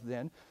yourself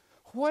then,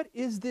 what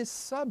is this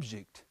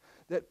subject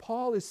that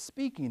Paul is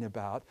speaking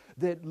about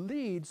that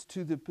leads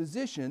to the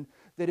position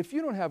that if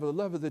you don't have a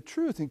love of the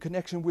truth in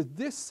connection with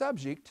this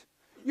subject,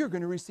 you're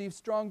going to receive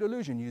strong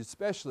delusion. You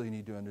especially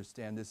need to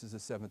understand this as a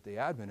Seventh-day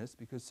Adventist,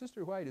 because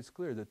Sister White is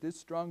clear that this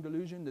strong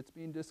delusion that's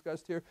being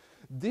discussed here,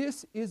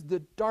 this is the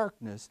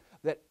darkness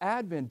that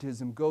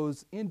Adventism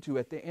goes into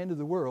at the end of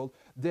the world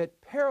that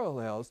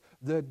parallels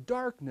the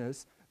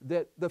darkness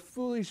that the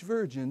foolish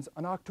virgins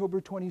on October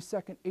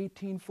 22nd,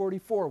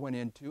 1844 went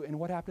into. And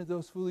what happened to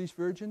those foolish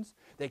virgins?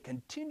 They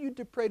continued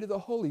to pray to the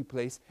holy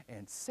place,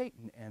 and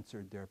Satan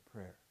answered their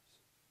prayers.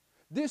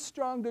 This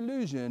strong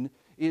delusion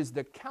is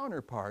the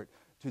counterpart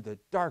to the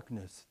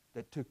darkness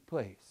that took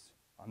place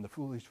on the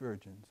foolish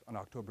virgins on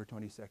October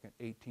 22nd,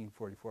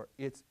 1844.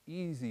 It's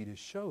easy to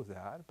show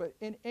that, but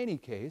in any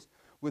case,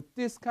 with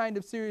this kind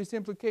of serious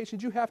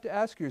implications, you have to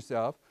ask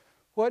yourself,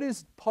 what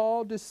is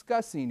Paul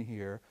discussing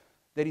here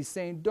that he's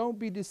saying don't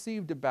be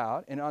deceived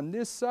about? And on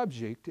this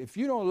subject, if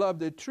you don't love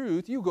the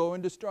truth, you go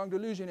into strong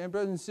delusion. And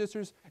brothers and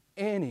sisters,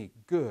 any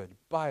good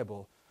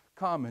Bible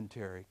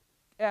commentary,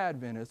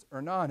 Adventist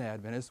or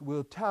non-Adventist,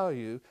 will tell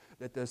you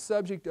that the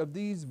subject of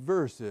these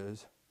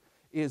verses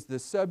is the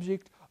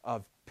subject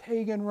of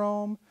pagan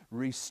Rome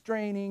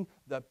restraining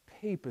the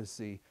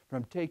papacy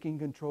from taking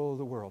control of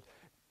the world.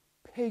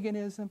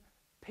 Paganism,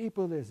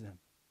 papalism.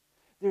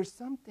 There's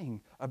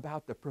something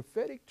about the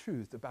prophetic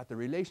truth, about the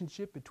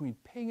relationship between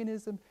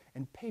paganism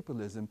and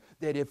papalism,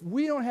 that if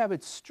we don't have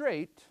it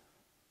straight,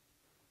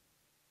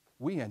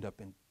 we end up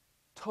in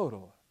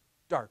total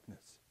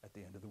darkness at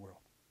the end of the world.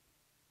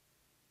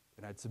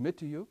 And I'd submit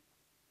to you,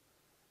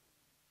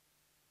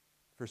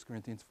 1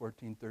 Corinthians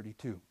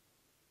 14:32,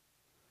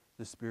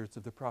 the spirits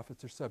of the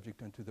prophets are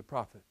subject unto the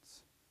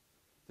prophets.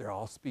 They're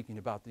all speaking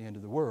about the end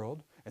of the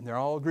world, and they're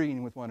all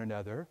agreeing with one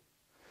another.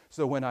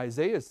 So when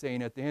Isaiah is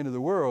saying at the end of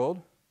the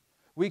world,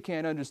 we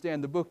can't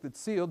understand the book that's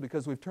sealed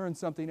because we've turned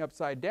something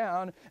upside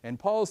down, and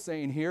Paul's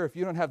saying here, if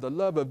you don't have the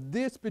love of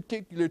this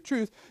particular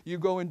truth, you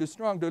go into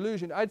strong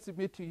delusion. I'd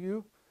submit to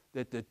you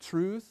that the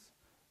truth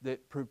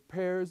that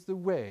prepares the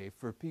way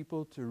for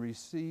people to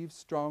receive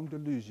strong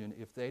delusion,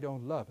 if they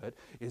don't love it,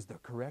 is the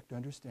correct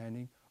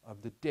understanding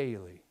of the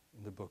daily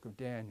in the book of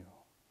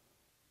Daniel.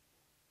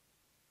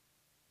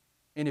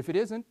 And if it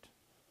isn't,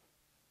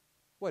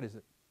 what is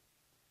it?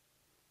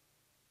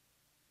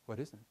 What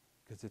isn't?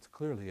 Because it's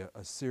clearly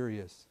a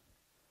serious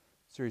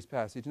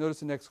passage.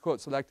 Notice the next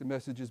quote, Selected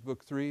Messages,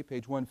 Book 3,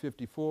 page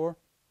 154.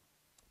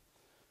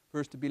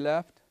 Verse to be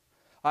left.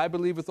 I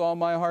believe with all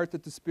my heart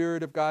that the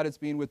Spirit of God is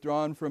being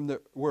withdrawn from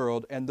the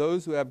world, and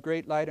those who have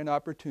great light and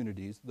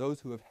opportunities,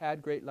 those who have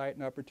had great light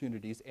and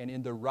opportunities, and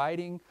in the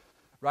writings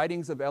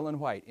of Ellen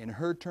White, in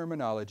her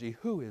terminology,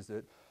 who is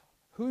it?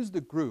 Who's the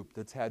group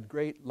that's had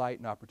great light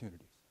and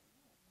opportunities?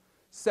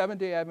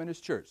 Seventh-day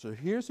Adventist Church. So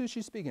here's who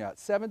she's speaking about.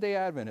 Seventh-day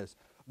Adventists.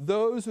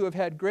 Those who have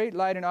had great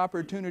light and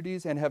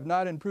opportunities and have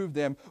not improved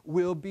them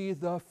will be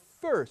the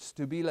first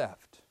to be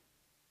left.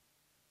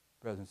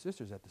 Brothers and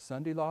sisters, at the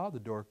Sunday law, the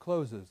door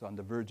closes on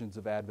the virgins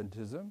of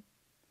Adventism.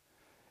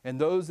 And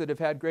those that have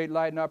had great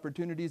light and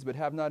opportunities but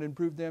have not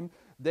improved them,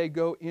 they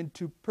go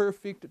into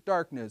perfect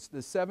darkness.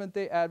 The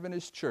Seventh-day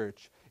Adventist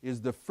Church is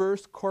the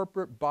first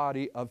corporate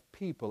body of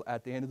people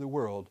at the end of the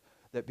world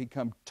that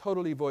become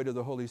totally void of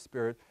the Holy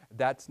Spirit.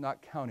 That's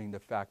not counting the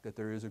fact that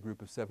there is a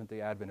group of Seventh-day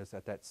Adventists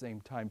at that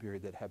same time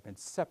period that have been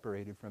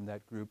separated from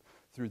that group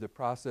through the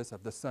process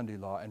of the Sunday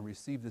law and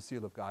received the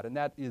seal of God. And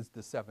that is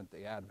the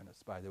Seventh-day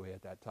Adventists, by the way,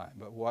 at that time.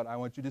 But what I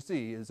want you to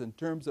see is in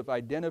terms of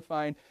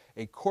identifying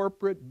a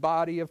corporate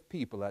body of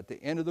people at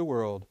the end of the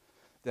world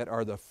that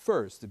are the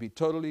first to be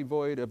totally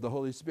void of the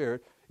Holy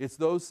Spirit, it's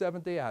those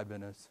Seventh-day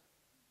Adventists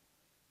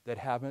that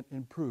haven't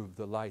improved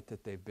the light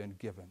that they've been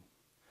given.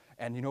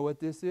 And you know what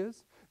this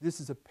is?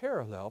 This is a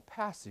parallel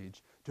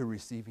passage to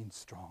receiving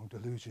strong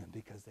delusion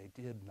because they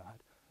did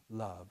not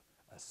love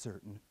a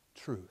certain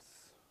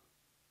truth.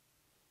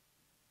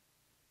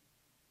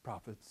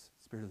 Prophets,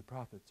 spirit of the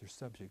prophets, are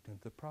subject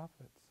unto the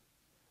prophets.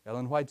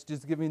 Ellen White's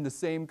just giving the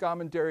same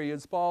commentary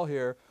as Paul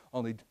here,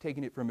 only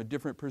taking it from a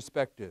different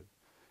perspective.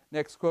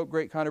 Next quote,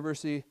 Great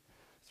Controversy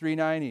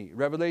 390.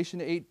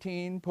 Revelation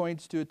 18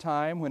 points to a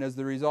time when, as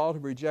the result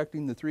of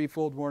rejecting the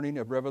threefold warning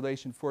of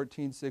Revelation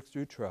 14, 6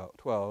 through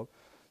 12,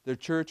 the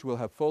church will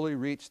have fully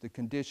reached the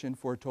condition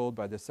foretold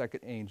by the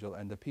second angel,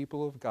 and the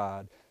people of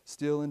God,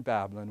 still in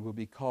Babylon, will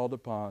be called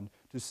upon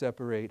to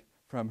separate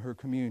from her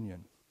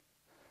communion.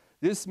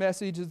 This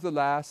message is the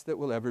last that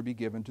will ever be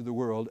given to the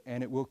world,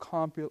 and it will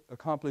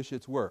accomplish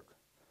its work.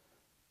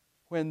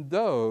 When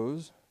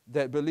those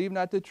that believe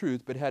not the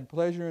truth, but had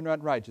pleasure in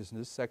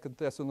unrighteousness, 2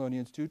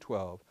 Thessalonians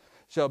 2:12,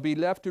 shall be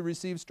left to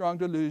receive strong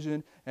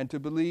delusion and to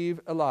believe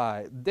a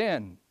lie,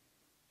 then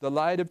the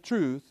light of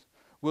truth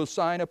will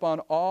shine upon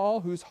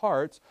all whose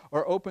hearts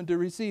are open to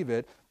receive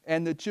it,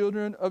 and the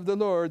children of the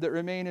Lord that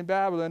remain in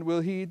Babylon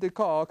will heed the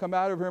call, come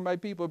out of her, my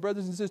people.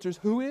 Brothers and sisters,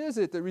 who is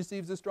it that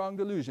receives the strong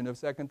delusion of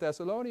 2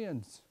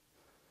 Thessalonians?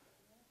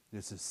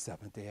 This is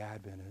Seventh-day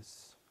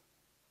Adventists.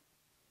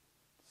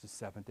 This is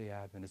Seventh-day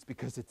Adventists,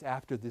 because it's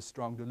after this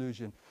strong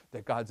delusion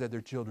that God's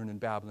other children in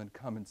Babylon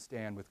come and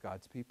stand with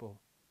God's people.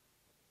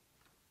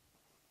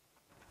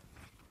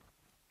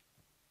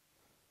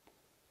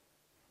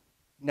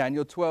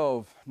 Daniel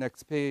 12,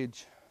 next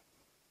page.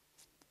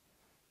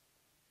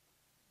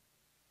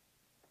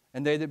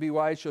 And they that be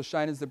wise shall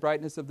shine as the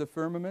brightness of the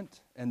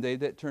firmament, and they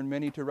that turn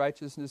many to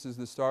righteousness as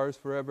the stars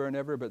forever and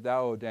ever. But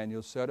thou, O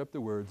Daniel, shut up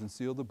the words and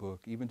seal the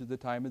book, even to the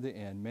time of the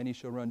end. Many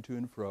shall run to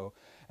and fro,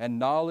 and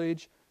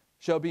knowledge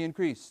shall be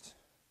increased.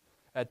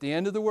 At the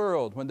end of the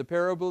world, when the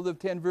parable of the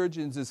 10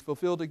 virgins is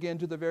fulfilled again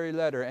to the very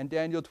letter, and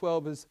Daniel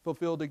 12 is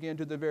fulfilled again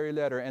to the very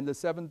letter, and the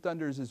 7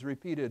 thunders is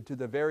repeated to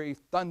the very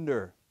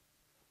thunder,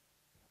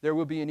 there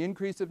will be an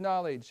increase of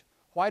knowledge.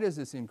 Why does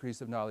this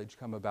increase of knowledge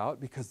come about?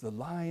 Because the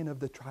Lion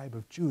of the tribe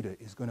of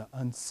Judah is going to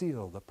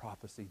unseal the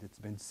prophecy that's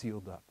been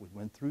sealed up. We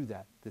went through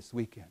that this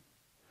weekend.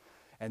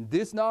 And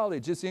this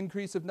knowledge, this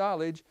increase of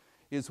knowledge,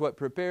 is what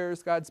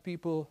prepares God's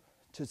people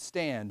to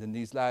stand in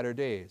these latter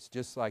days,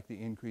 just like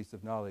the increase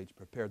of knowledge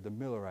prepared the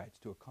Millerites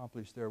to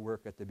accomplish their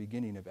work at the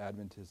beginning of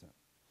Adventism.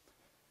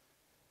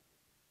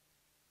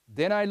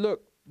 Then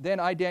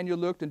I, Daniel,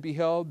 looked, and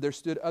beheld, there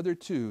stood other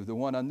 2, the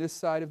one on this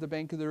side of the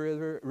bank of the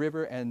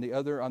river, and the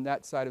other on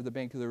that side of the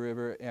bank of the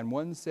river. And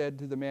one said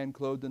to the man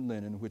clothed in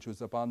linen, which was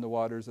upon the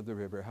waters of the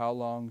river, how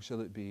long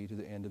shall it be to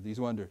the end of these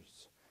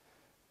wonders?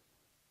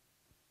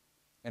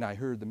 And I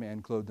heard the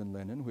man clothed in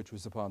linen, which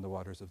was upon the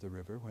waters of the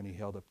river, when he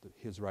held up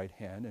his right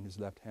hand and his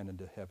left hand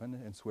unto heaven,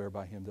 and swear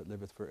by him that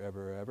liveth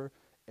forever,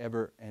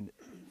 ever and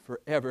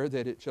forever,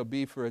 that it shall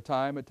be for a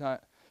time,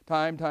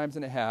 times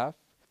and a half,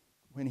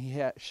 when he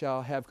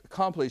shall have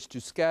accomplished to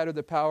scatter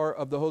the power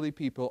of the holy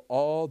people,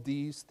 all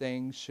these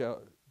things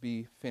shall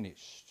be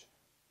finished.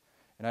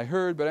 And I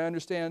heard, but I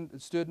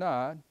understood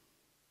not.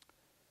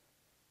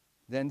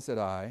 Then said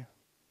I,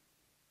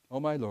 O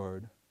my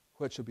Lord,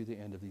 what shall be the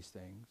end of these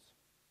things?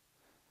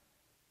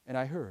 And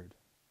I heard,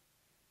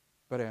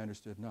 but I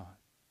understood not.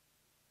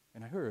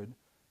 And I heard,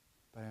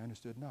 but I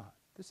understood not.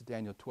 This is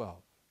Daniel 12.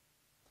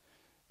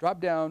 Drop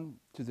down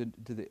to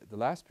the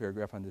last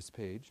paragraph on this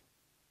page.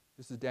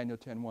 This is Daniel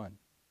 10:1.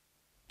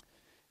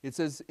 It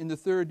says, in the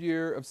 3rd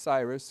year of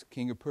Cyrus,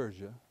 king of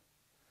Persia,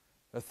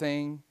 a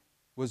thing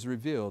was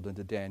revealed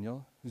unto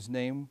Daniel, whose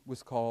name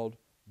was called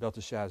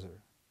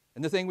Belteshazzar.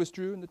 And the thing was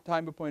true, and the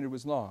time appointed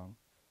was long.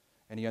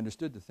 And he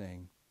understood the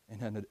thing,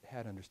 and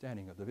had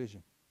understanding of the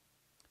vision.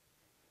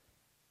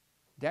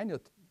 Daniel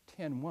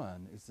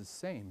 10:1 is the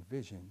same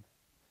vision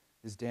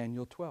as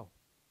Daniel 12.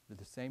 They're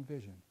the same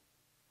vision.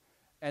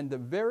 And the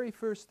very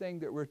first thing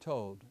that we're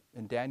told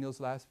in Daniel's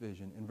last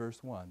vision, in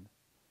verse 1,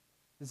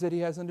 is that he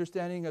has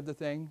understanding of the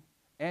thing,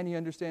 and he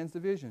understands the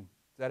vision.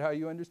 Is that how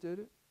you understood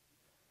it?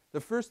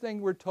 The first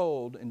thing we're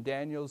told in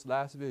Daniel's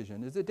last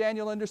vision is that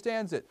Daniel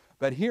understands it.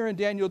 But here in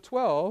Daniel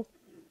 12,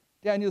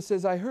 Daniel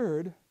says, I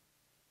heard,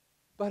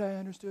 but I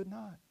understood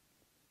not.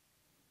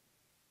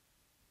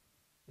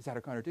 Is that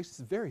a contradiction? It's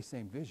the very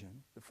same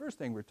vision. The first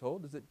thing we're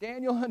told is that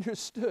Daniel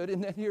understood,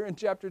 and then here in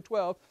chapter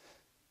 12,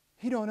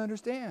 he don't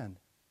understand.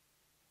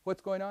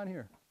 What's going on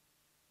here?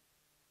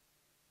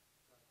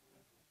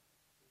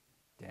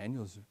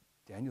 Daniel's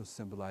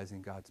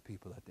symbolizing God's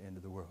people at the end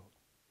of the world.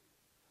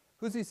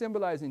 Who's he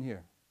symbolizing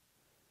here?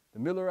 The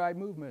Millerite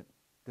movement.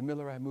 The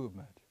Millerite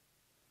movement.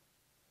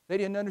 They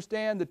didn't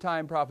understand the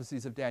time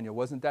prophecies of Daniel.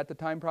 Wasn't that the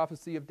time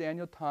prophecy of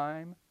Daniel?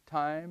 Time,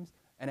 times,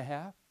 and a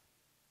half?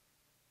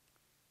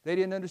 They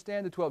didn't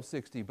understand the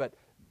 1260, but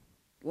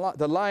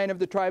the Lion of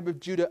the tribe of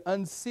Judah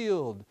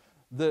unsealed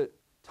the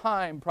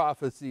time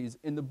prophecies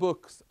in the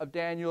books of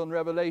Daniel and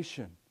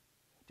Revelation.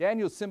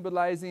 Daniel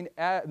symbolizing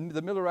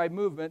the Millerite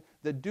movement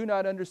that do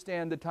not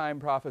understand the time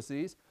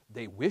prophecies.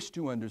 They wish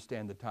to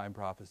understand the time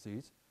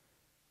prophecies.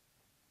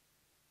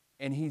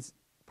 And he's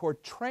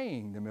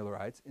portraying the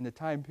Millerites in the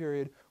time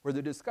period where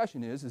the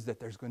discussion is that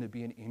there's going to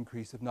be an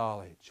increase of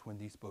knowledge when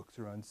these books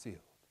are unsealed.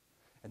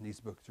 And these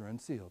books are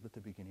unsealed at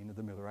the beginning of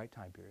the Millerite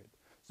time period.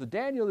 So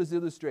Daniel is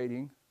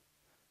illustrating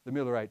the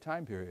Millerite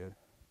time period,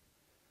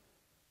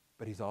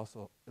 but he's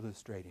also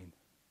illustrating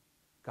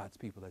God's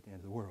people at the end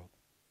of the world.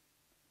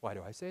 Why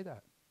do I say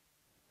that?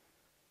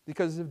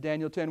 Because of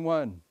Daniel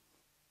 10:1.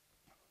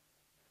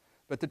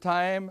 But the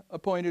time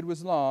appointed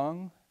was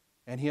long,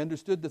 and he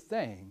understood the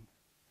thing,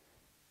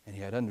 and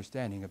he had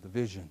understanding of the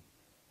vision.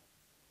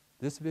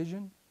 This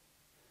vision,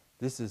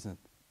 this isn't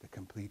the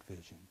complete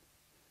vision.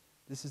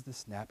 This is the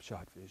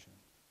snapshot vision.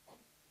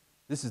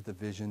 This is the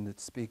vision that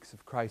speaks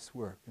of Christ's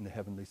work in the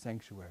heavenly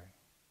sanctuary.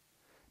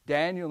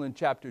 Daniel in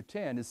chapter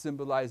 10 is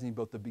symbolizing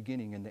both the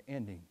beginning and the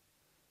ending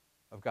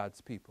of God's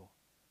people.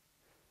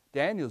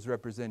 Daniel's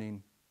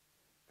representing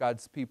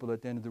God's people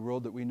at the end of the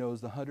world that we know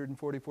as the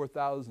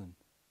 144,000.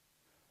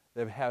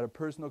 They've had a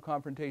personal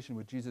confrontation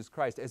with Jesus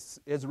Christ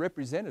as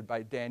represented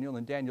by Daniel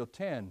in Daniel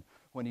 10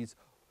 when he's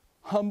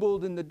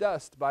humbled in the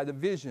dust by the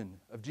vision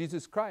of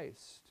Jesus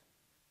Christ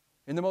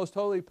in the most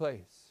holy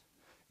place.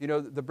 You know,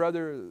 the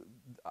brother,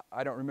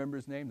 I don't remember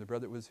his name, the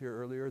brother that was here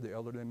earlier, the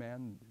elderly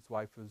man, his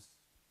wife was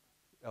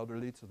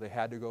elderly, so they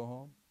had to go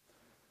home.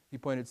 He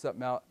pointed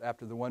something out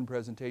after the one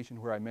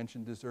presentation where I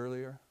mentioned this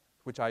earlier,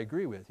 which I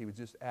agree with. He was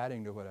just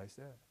adding to what I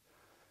said.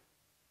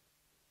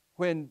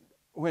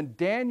 When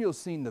Daniel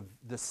seen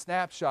the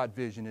snapshot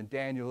vision in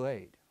Daniel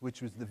 8,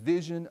 which was the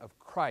vision of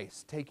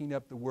Christ taking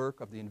up the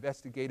work of the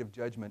investigative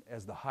judgment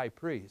as the high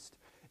priest,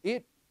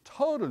 it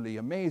totally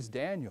amazed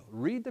Daniel.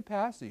 Read the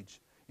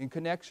passage in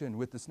connection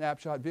with the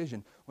snapshot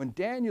vision. When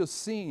Daniel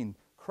seen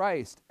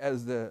Christ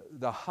as the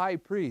high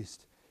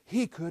priest,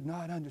 he could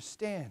not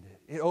understand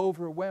it. It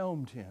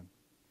overwhelmed him.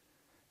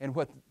 And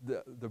what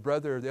the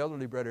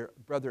elderly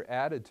brother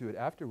added to it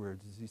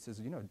afterwards is he says,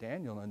 you know,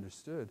 Daniel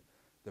understood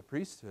the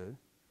priesthood.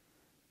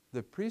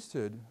 The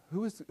priesthood,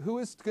 who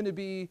is going to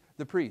be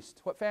the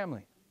priest? What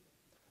family?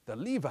 The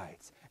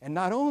Levites. And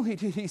not only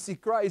did he see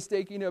Christ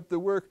taking up the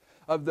work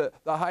of the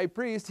high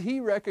priest, he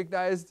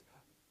recognized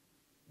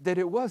that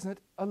it wasn't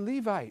a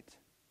Levite.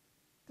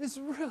 This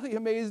really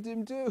amazed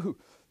him too.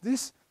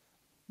 This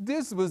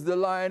was the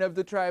Lion of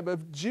the tribe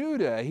of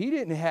Judah. He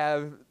didn't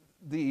have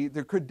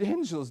the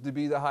credentials to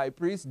be the high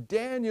priest.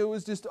 Daniel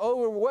was just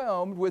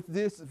overwhelmed with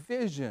this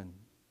vision.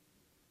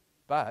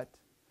 But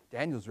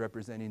Daniel's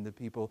representing the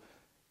people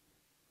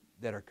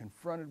that are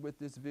confronted with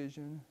this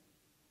vision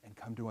and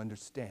come to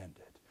understand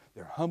it.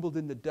 They're humbled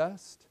in the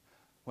dust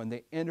when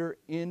they enter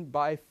in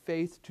by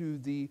faith to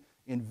the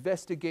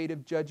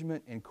investigative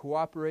judgment and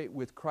cooperate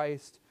with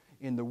Christ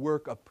in the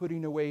work of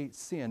putting away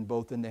sin,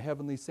 both in the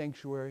heavenly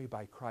sanctuary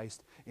by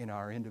Christ, in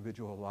our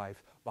individual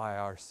life by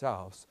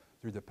ourselves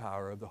through the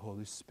power of the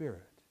Holy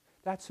Spirit.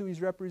 That's who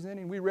he's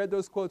representing. We read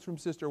those quotes from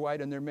Sister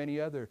White, and there are many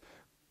other.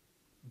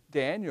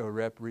 Daniel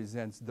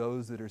represents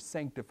those that are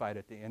sanctified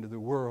at the end of the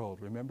world.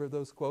 Remember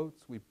those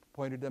quotes? We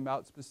pointed them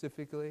out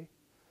specifically.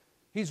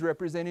 He's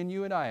representing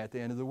you and I at the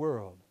end of the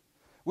world.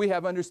 We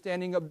have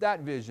understanding of that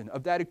vision,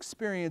 of that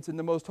experience in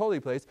the most holy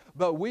place,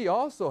 but we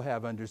also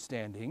have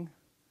understanding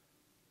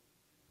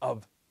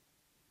of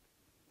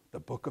the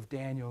book of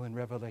Daniel and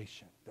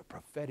Revelation, the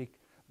prophetic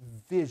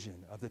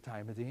vision of the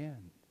time of the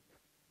end.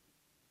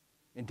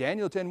 In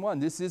Daniel 10:1,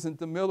 this isn't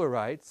the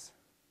Millerites,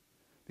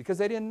 because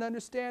they didn't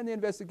understand the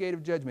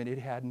investigative judgment. It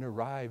hadn't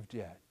arrived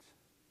yet.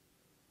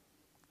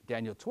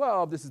 Daniel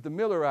 12, this is the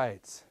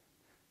Millerites.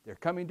 They're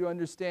coming to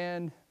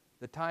understand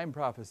the time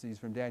prophecies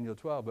from Daniel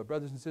 12. But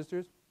brothers and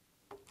sisters,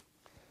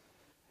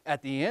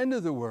 at the end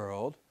of the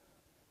world,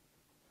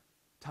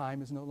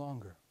 time is no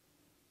longer.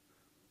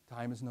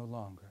 Time is no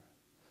longer.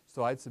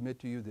 So I'd submit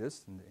to you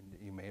this, and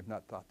you may have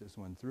not thought this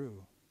one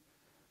through.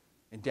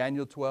 In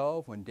Daniel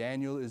 12, when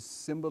Daniel is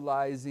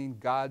symbolizing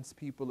God's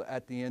people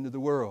at the end of the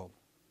world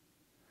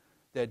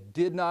that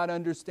did not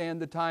understand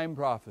the time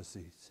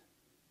prophecies,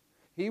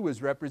 he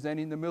was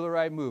representing the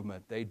Millerite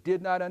movement. They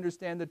did not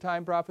understand the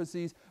time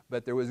prophecies,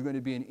 but there was going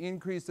to be an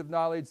increase of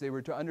knowledge. They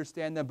were to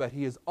understand them, but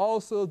he is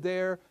also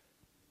there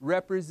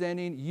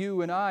representing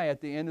you and I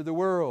at the end of the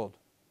world.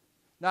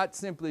 Not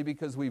simply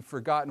because we've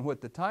forgotten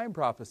what the time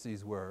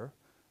prophecies were,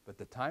 but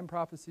the time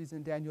prophecies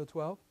in Daniel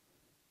 12,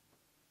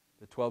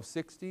 the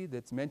 1260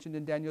 that's mentioned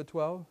in Daniel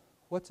 12,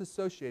 what's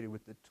associated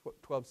with the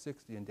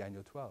 1260 in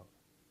Daniel 12?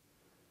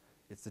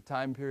 It's the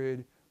time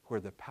period where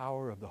the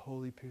power of the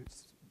holy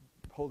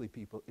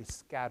people is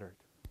scattered.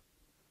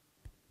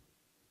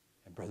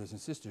 And brothers and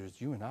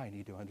sisters, you and I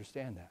need to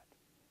understand that.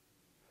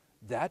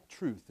 That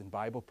truth in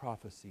Bible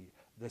prophecy,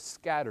 the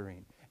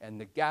scattering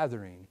and the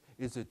gathering,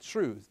 is a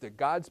truth that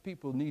God's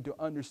people need to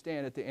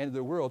understand at the end of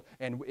the world.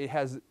 And it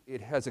has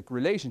a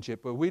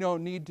relationship, but we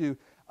don't need to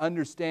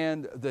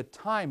understand the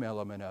time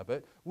element of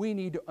it. We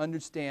need to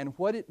understand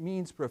what it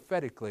means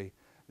prophetically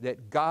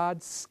that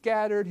God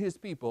scattered his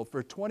people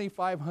for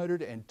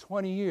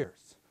 2,520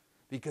 years.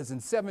 Because in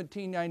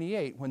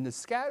 1798, when the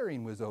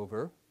scattering was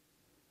over,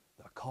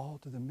 the call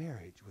to the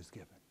marriage was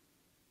given.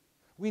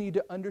 We need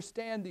to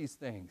understand these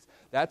things.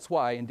 That's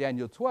why in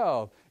Daniel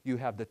 12, you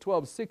have the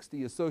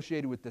 1260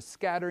 associated with the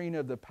scattering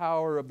of the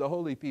power of the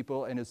holy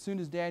people. And as soon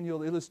as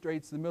Daniel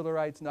illustrates the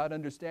Millerites not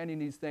understanding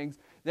these things,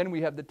 then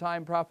we have the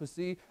time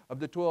prophecy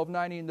of the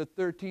 1290 and the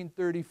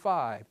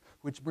 1335,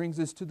 which brings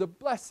us to the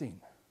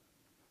blessing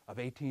of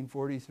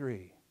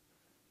 1843,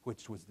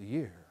 which was the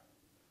year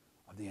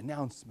of the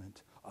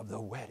announcement of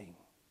the wedding.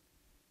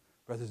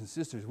 Brothers and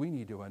sisters, we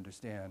need to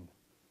understand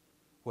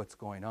what's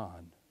going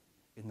on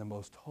in the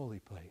most holy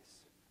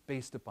place,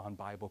 based upon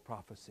Bible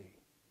prophecy.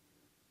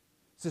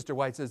 Sister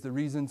White says the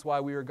reasons why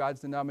we are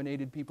God's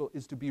denominated people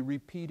is to be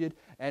repeated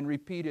and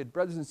repeated.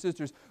 Brothers and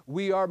sisters,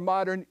 we are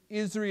modern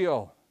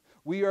Israel.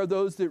 We are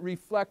those that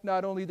reflect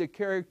not only the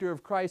character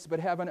of Christ, but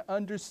have an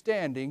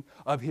understanding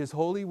of His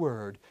holy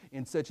word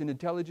in such an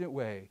intelligent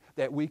way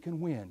that we can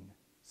win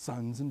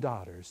sons and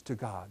daughters to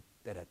God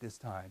that at this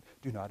time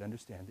do not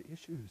understand the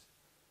issues.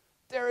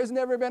 There has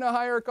never been a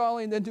higher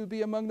calling than to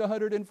be among the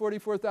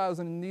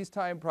 144,000. And these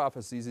time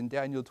prophecies in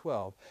Daniel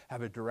 12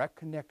 have a direct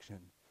connection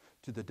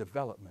to the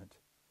development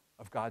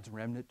of God's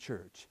remnant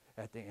church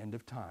at the end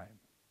of time.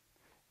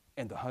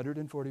 And the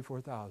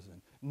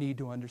 144,000 need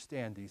to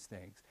understand these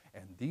things.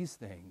 And these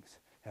things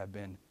have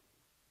been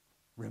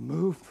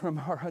removed from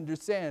our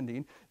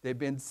understanding. They've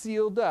been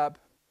sealed up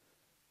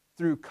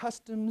through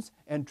customs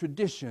and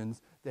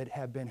traditions that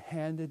have been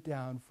handed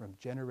down from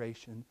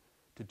generation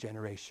to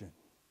generation.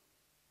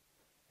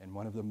 And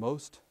one of the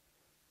most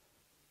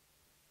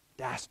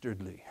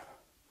dastardly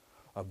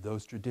of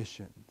those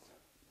traditions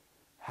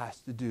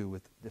has to do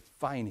with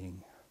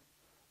defining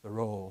the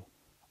role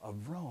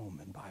of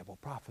Rome in Bible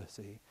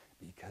prophecy,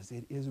 because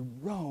it is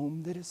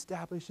Rome that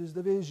establishes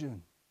the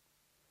vision.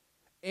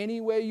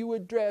 Any way you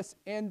address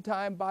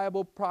end-time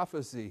Bible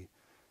prophecy,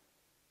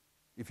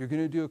 if you're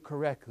going to do it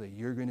correctly,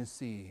 you're going to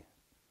see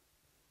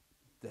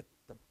that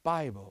the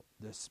Bible,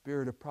 the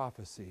spirit of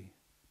prophecy,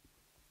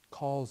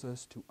 calls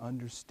us to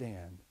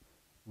understand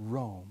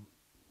Rome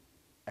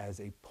as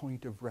a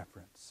point of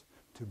reference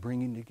to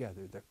bringing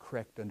together the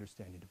correct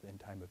understanding of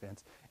end-time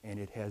events. And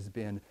it has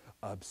been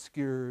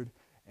obscured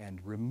and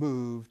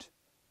removed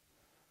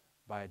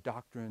by a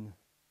doctrine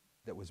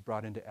that was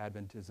brought into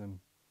Adventism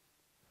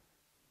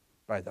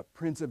by the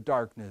Prince of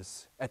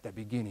Darkness at the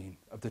beginning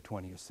of the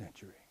 20th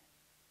century.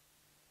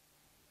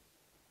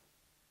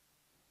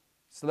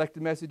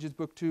 Selected Messages,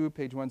 Book 2,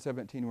 page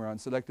 117 we're on.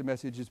 Selected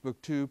Messages,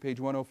 Book 2, page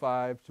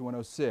 105 to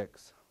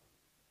 106.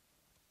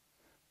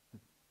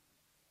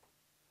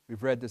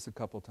 We've read this a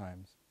couple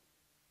times.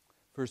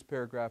 First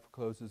paragraph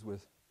closes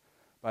with,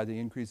 by the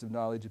increase of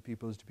knowledge of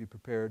people is to be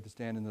prepared to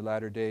stand in the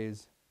latter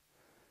days.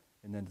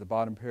 And then the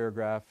bottom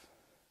paragraph,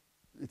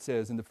 it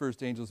says, in the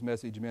first angel's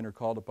message, men are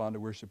called upon to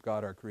worship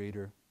God, our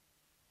Creator,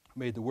 who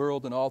made the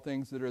world and all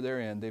things that are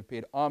therein. They've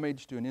paid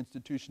homage to an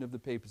institution of the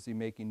papacy,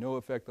 making no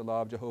effect the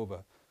law of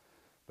Jehovah.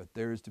 But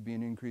there is to be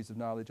an increase of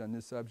knowledge on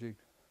this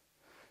subject.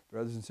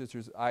 Brothers and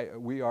sisters,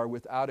 we are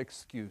without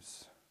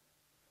excuse.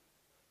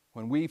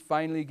 When we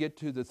finally get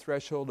to the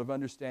threshold of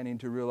understanding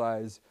to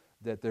realize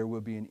that there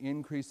will be an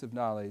increase of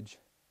knowledge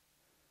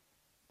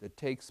that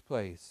takes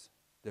place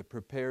that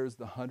prepares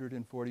the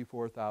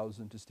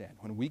 144,000 to stand.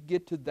 When we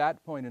get to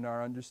that point in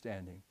our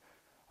understanding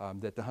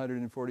that the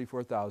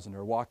 144,000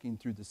 are walking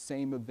through the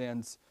same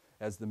events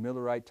as the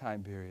Millerite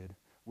time period,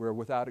 we're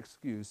without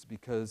excuse,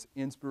 because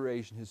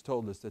inspiration has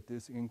told us that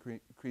this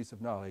increase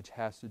of knowledge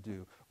has to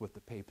do with the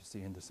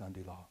papacy and the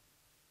Sunday law.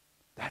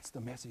 That's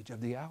the message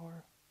of the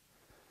hour.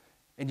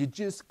 And you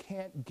just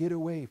can't get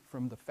away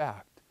from the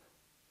fact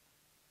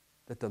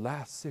that the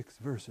last 6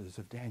 verses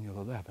of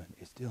Daniel 11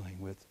 is dealing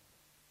with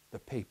the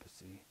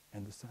papacy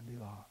and the Sunday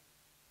law.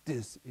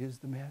 This is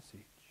the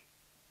message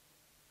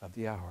of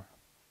the hour.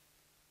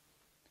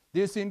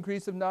 This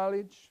increase of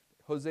knowledge,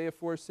 Hosea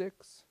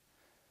 4:6,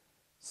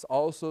 is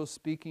also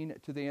speaking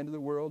to the end of the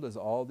world as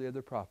all the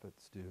other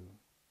prophets do.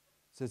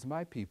 It says,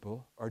 my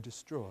people are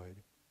destroyed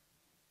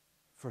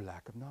for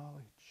lack of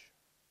knowledge.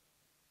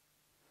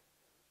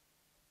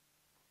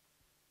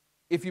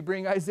 If you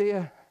bring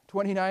Isaiah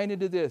 29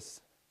 into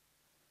this,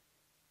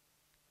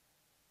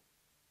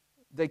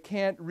 they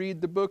can't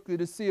read the book that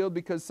is sealed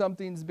because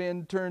something's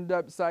been turned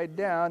upside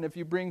down. If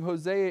you bring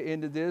Hosea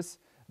into this,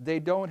 they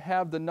don't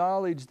have the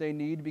knowledge they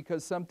need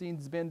because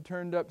something's been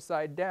turned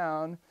upside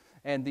down.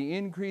 And the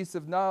increase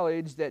of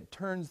knowledge that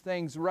turns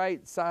things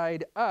right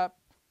side up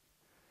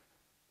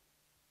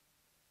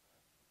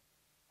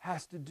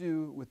has to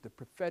do with the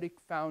prophetic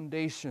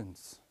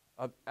foundations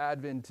of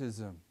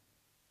Adventism.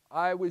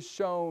 I was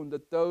shown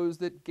that those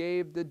that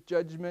gave the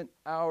judgment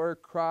hour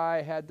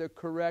cry had the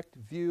correct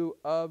view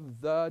of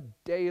the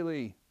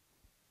daily.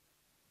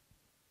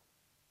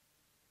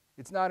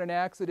 It's not an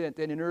accident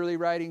that in early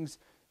writings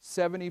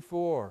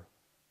 74,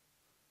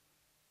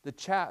 the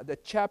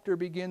chapter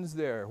begins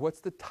there.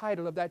 What's the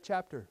title of that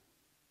chapter?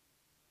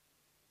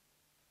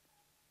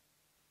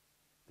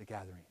 The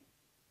Gathering.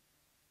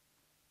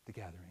 The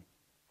Gathering.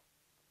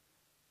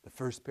 The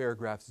first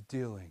paragraph's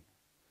dealing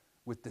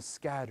with the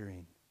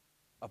scattering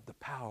of the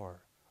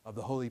power of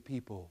the holy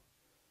people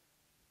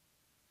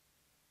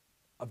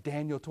of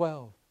Daniel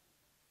 12.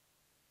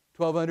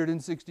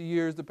 1,260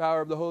 years, the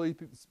power of the holy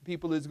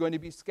people is going to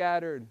be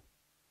scattered.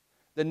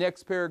 The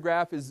next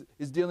paragraph is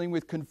dealing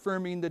with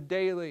confirming the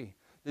daily.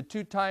 The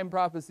 2 time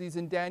prophecies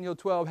in Daniel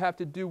 12 have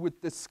to do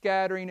with the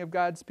scattering of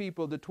God's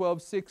people, the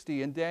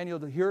 1260. And Daniel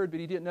heard, but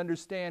he didn't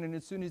understand. And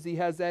as soon as he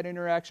has that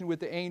interaction with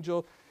the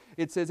angel,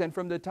 it says, and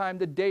from the time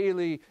the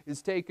daily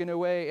is taken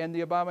away and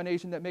the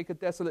abomination that maketh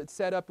desolate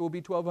set up, it will be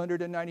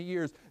 1290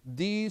 years.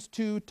 These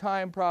two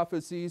time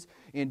prophecies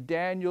in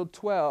Daniel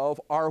 12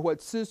 are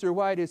what Sister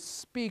White is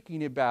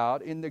speaking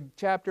about in the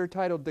chapter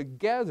titled The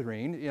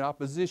Gathering, in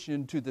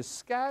opposition to the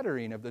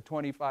scattering of the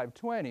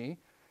 2520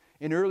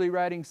 in early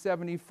writing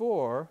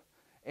 74.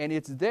 And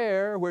it's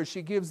there where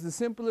she gives the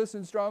simplest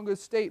and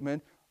strongest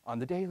statement on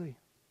the daily.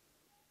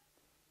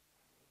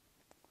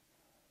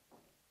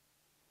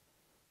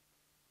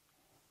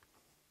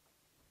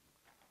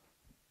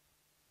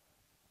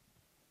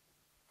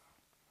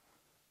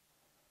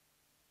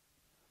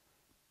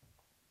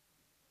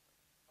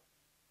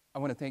 I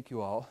want to thank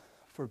you all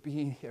for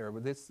being here.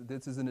 This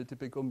isn't a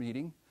typical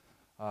meeting.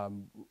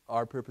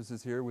 Our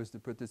purposes here was to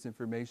put this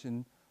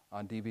information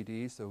on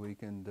DVD so we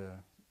can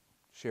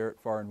share it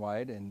far and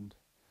wide. And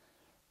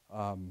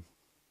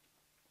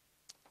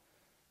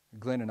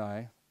Glenn and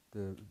I,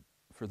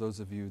 for those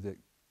of you that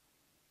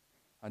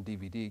on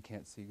DVD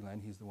can't see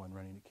Glenn, he's the one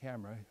running the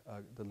camera.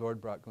 The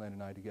Lord brought Glenn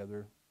and I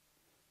together.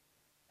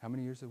 How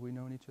many years have we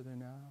known each other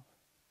now?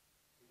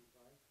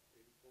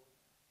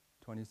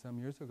 20-some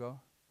years ago.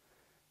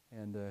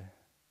 And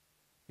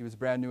he was a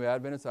brand new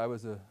Adventist. I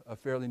was a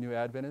fairly new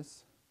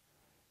Adventist.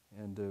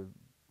 And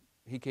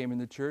he came in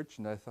the church,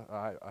 and I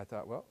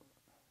thought, well,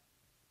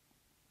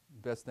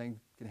 the best thing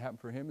can happen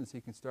for him is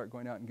he can start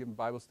going out and giving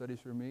Bible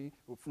studies for me,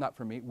 well, not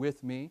for me,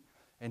 with me.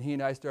 And he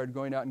and I started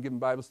going out and giving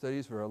Bible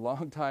studies for a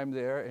long time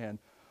there, and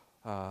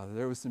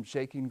there was some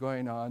shaking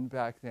going on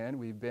back then.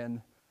 We've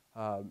been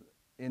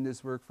in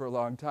this work for a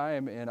long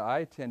time, and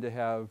I tend to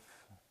have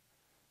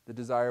the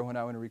desire when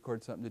I want to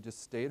record something to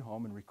just stay at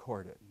home and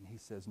record it. And he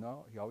says,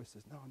 no, he always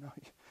says, no,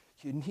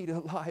 you need a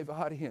live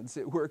audience.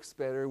 It works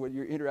better when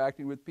you're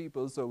interacting with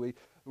people. So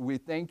we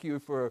thank you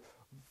for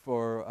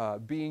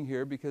being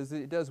here, because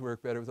it does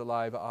work better with a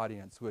live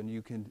audience. When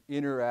you can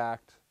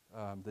interact,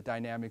 the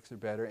dynamics are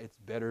better. It's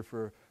better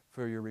for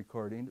your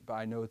recording. But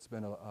I know it's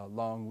been a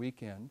long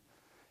weekend.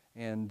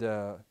 And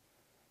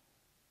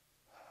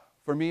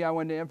for me, I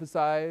wanted to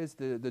emphasize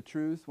the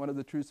truth, one of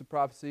the truths of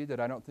prophecy that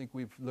I don't think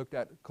we've looked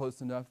at close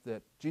enough,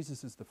 that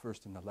Jesus is the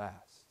first and the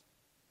last.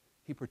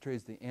 He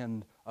portrays the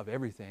end of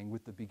everything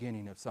with the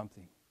beginning of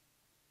something.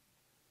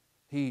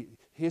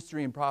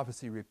 History and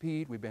prophecy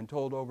repeat. We've been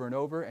told over and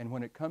over. And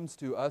when it comes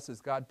to us as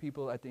God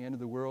people at the end of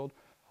the world,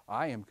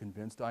 I am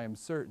convinced, I am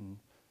certain,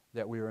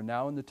 that we are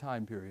now in the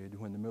time period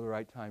when the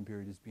Millerite time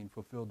period is being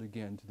fulfilled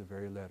again to the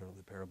very letter of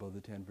the parable of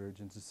the 10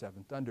 virgins, the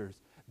 7 thunders.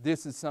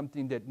 This is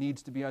something that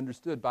needs to be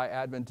understood by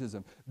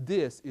Adventism.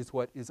 This is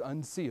what is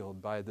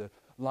unsealed by the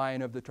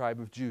Lion of the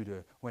tribe of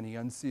Judah when he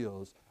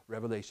unseals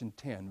Revelation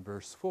 10,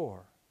 verse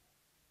 4.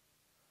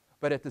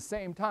 But at the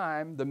same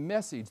time, the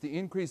message, the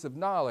increase of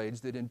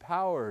knowledge that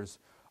empowers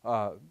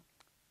the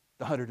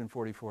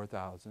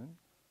 144,000,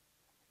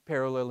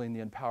 paralleling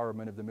the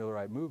empowerment of the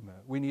Millerite movement,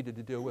 we needed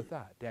to deal with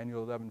that.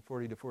 Daniel 11,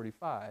 40 to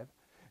 45.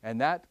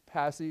 And that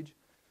passage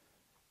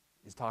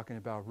is talking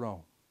about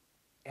Rome.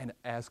 And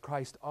as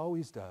Christ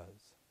always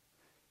does,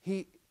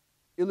 he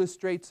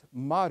illustrates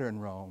modern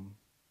Rome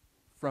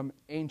from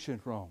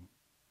ancient Rome.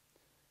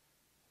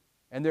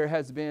 And there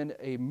has been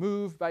a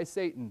move by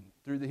Satan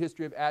through the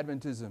history of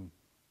Adventism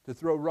to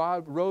throw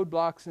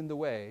roadblocks in the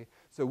way,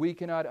 so we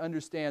cannot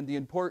understand the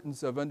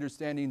importance of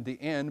understanding the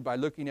end by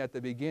looking at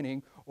the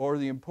beginning, or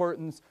the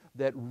importance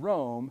that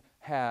Rome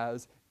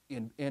has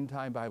in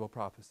end-time Bible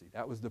prophecy.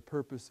 That was the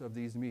purpose of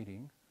these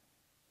meetings.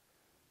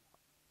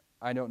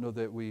 I don't know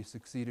that we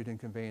succeeded in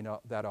conveying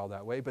that all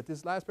that way, but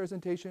this last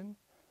presentation,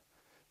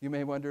 you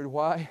may wonder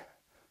why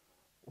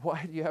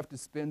do you have to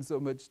spend so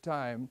much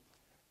time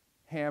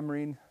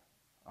hammering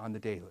on the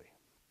daily?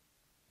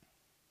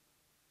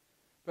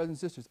 Brothers and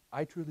sisters,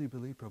 I truly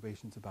believe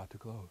probation's about to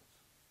close.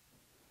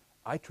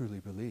 I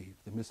truly believe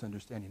the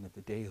misunderstanding of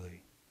the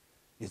daily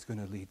is going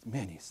to lead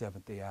many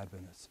Seventh-day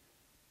Adventists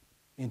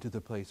into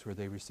the place where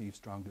they receive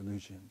strong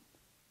delusion.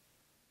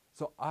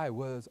 So I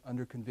was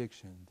under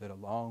conviction that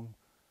along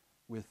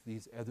with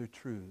these other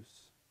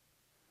truths,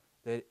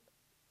 that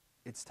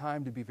it's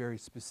time to be very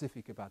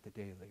specific about the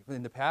daily.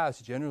 In the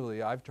past,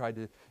 generally, I've tried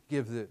to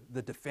give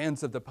the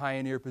defense of the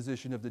pioneer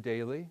position of the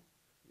daily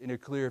in a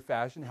clear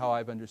fashion, how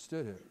I've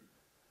understood it.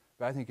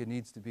 But I think it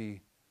needs to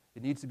be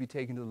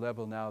taken to the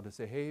level now to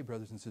say, hey,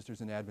 brothers and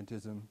sisters in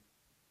Adventism,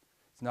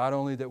 it's not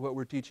only that what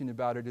we're teaching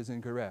about it is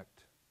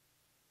incorrect,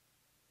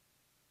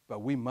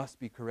 but we must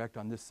be correct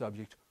on this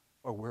subject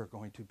or we're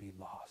going to be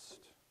lost.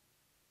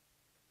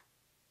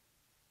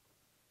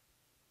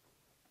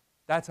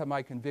 That's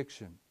my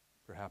conviction.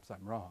 Perhaps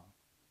I'm wrong.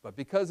 But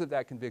because of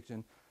that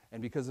conviction,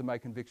 and because of my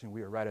conviction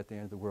we are right at the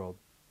end of the world,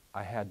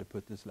 I had to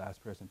put this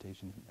last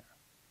presentation in there.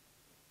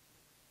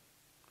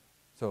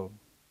 So,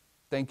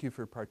 thank you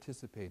for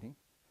participating.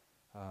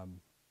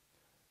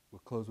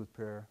 We'll close with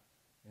prayer,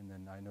 and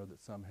then I know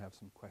that some have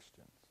some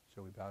questions.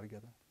 Shall we bow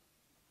together?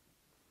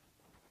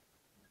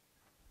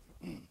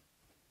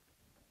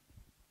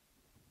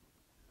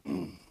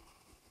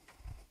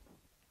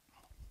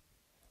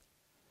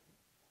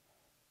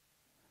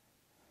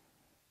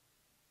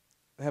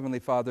 Heavenly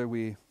Father,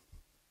 we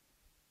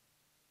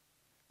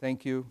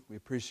thank you. We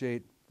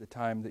appreciate the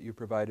time that you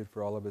provided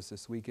for all of us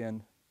this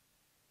weekend.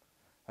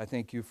 I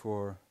thank you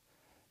for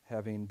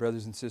having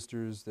brothers and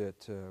sisters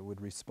that would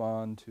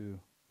respond to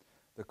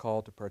the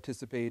call to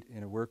participate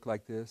in a work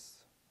like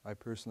this. I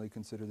personally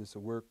consider this a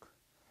work.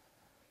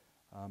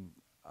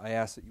 I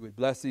ask that you would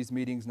bless these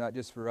meetings, not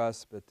just for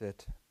us, but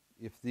that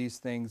if these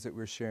things that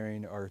we're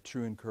sharing are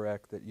true and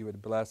correct, that you would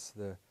bless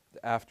the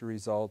after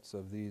results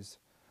of these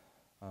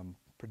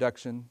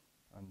production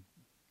on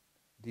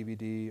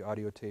DVD,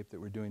 audio tape that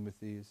we're doing with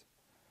these.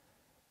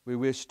 We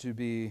wish to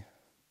be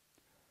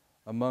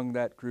among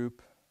that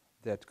group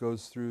that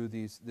goes through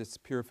this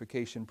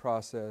purification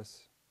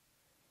process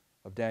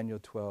of Daniel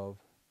 12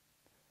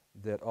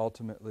 that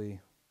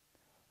ultimately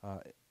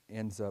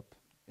ends up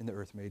in the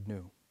earth made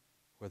new.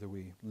 Whether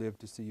we live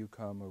to see you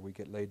come or we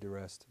get laid to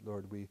rest,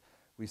 Lord, we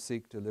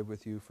seek to live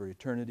with you for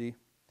eternity.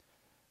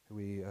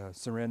 We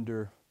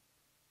surrender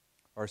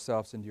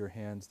ourselves into your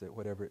hands, that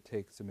whatever it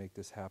takes to make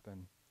this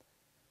happen,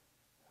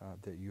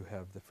 that you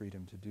have the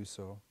freedom to do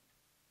so.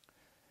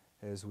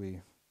 As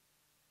we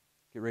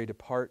get ready to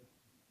part,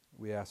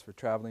 we ask for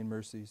traveling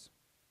mercies.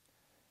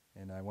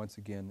 And I once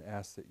again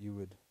ask that you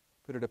would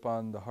put it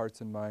upon the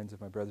hearts and minds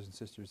of my brothers and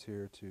sisters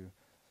here to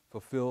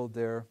fulfill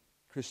their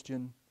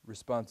Christian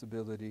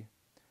responsibility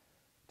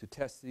to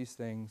test these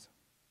things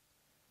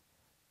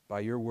by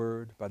your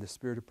word, by the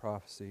spirit of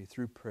prophecy,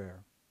 through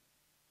prayer.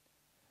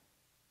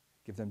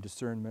 Give them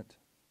discernment.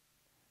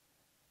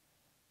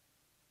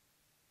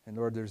 And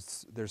Lord,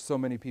 there's so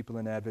many people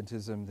in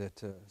Adventism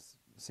that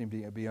seem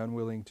to be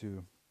unwilling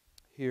to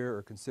hear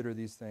or consider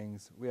these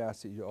things. We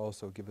ask that you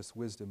also give us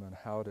wisdom on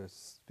how to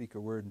speak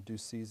a word in due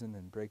season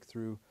and break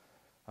through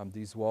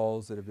these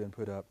walls that have been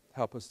put up.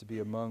 Help us to be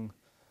among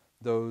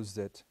those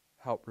that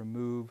help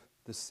remove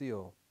the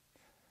seal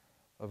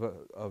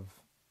of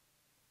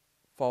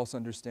false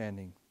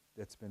understanding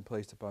that's been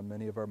placed upon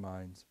many of our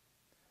minds.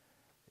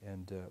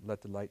 And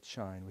let the light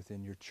shine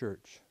within your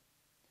church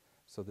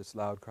so this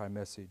loud cry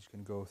message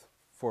can go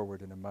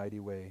forward in a mighty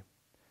way,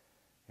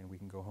 and we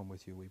can go home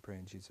with you. We pray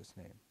in Jesus'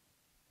 name.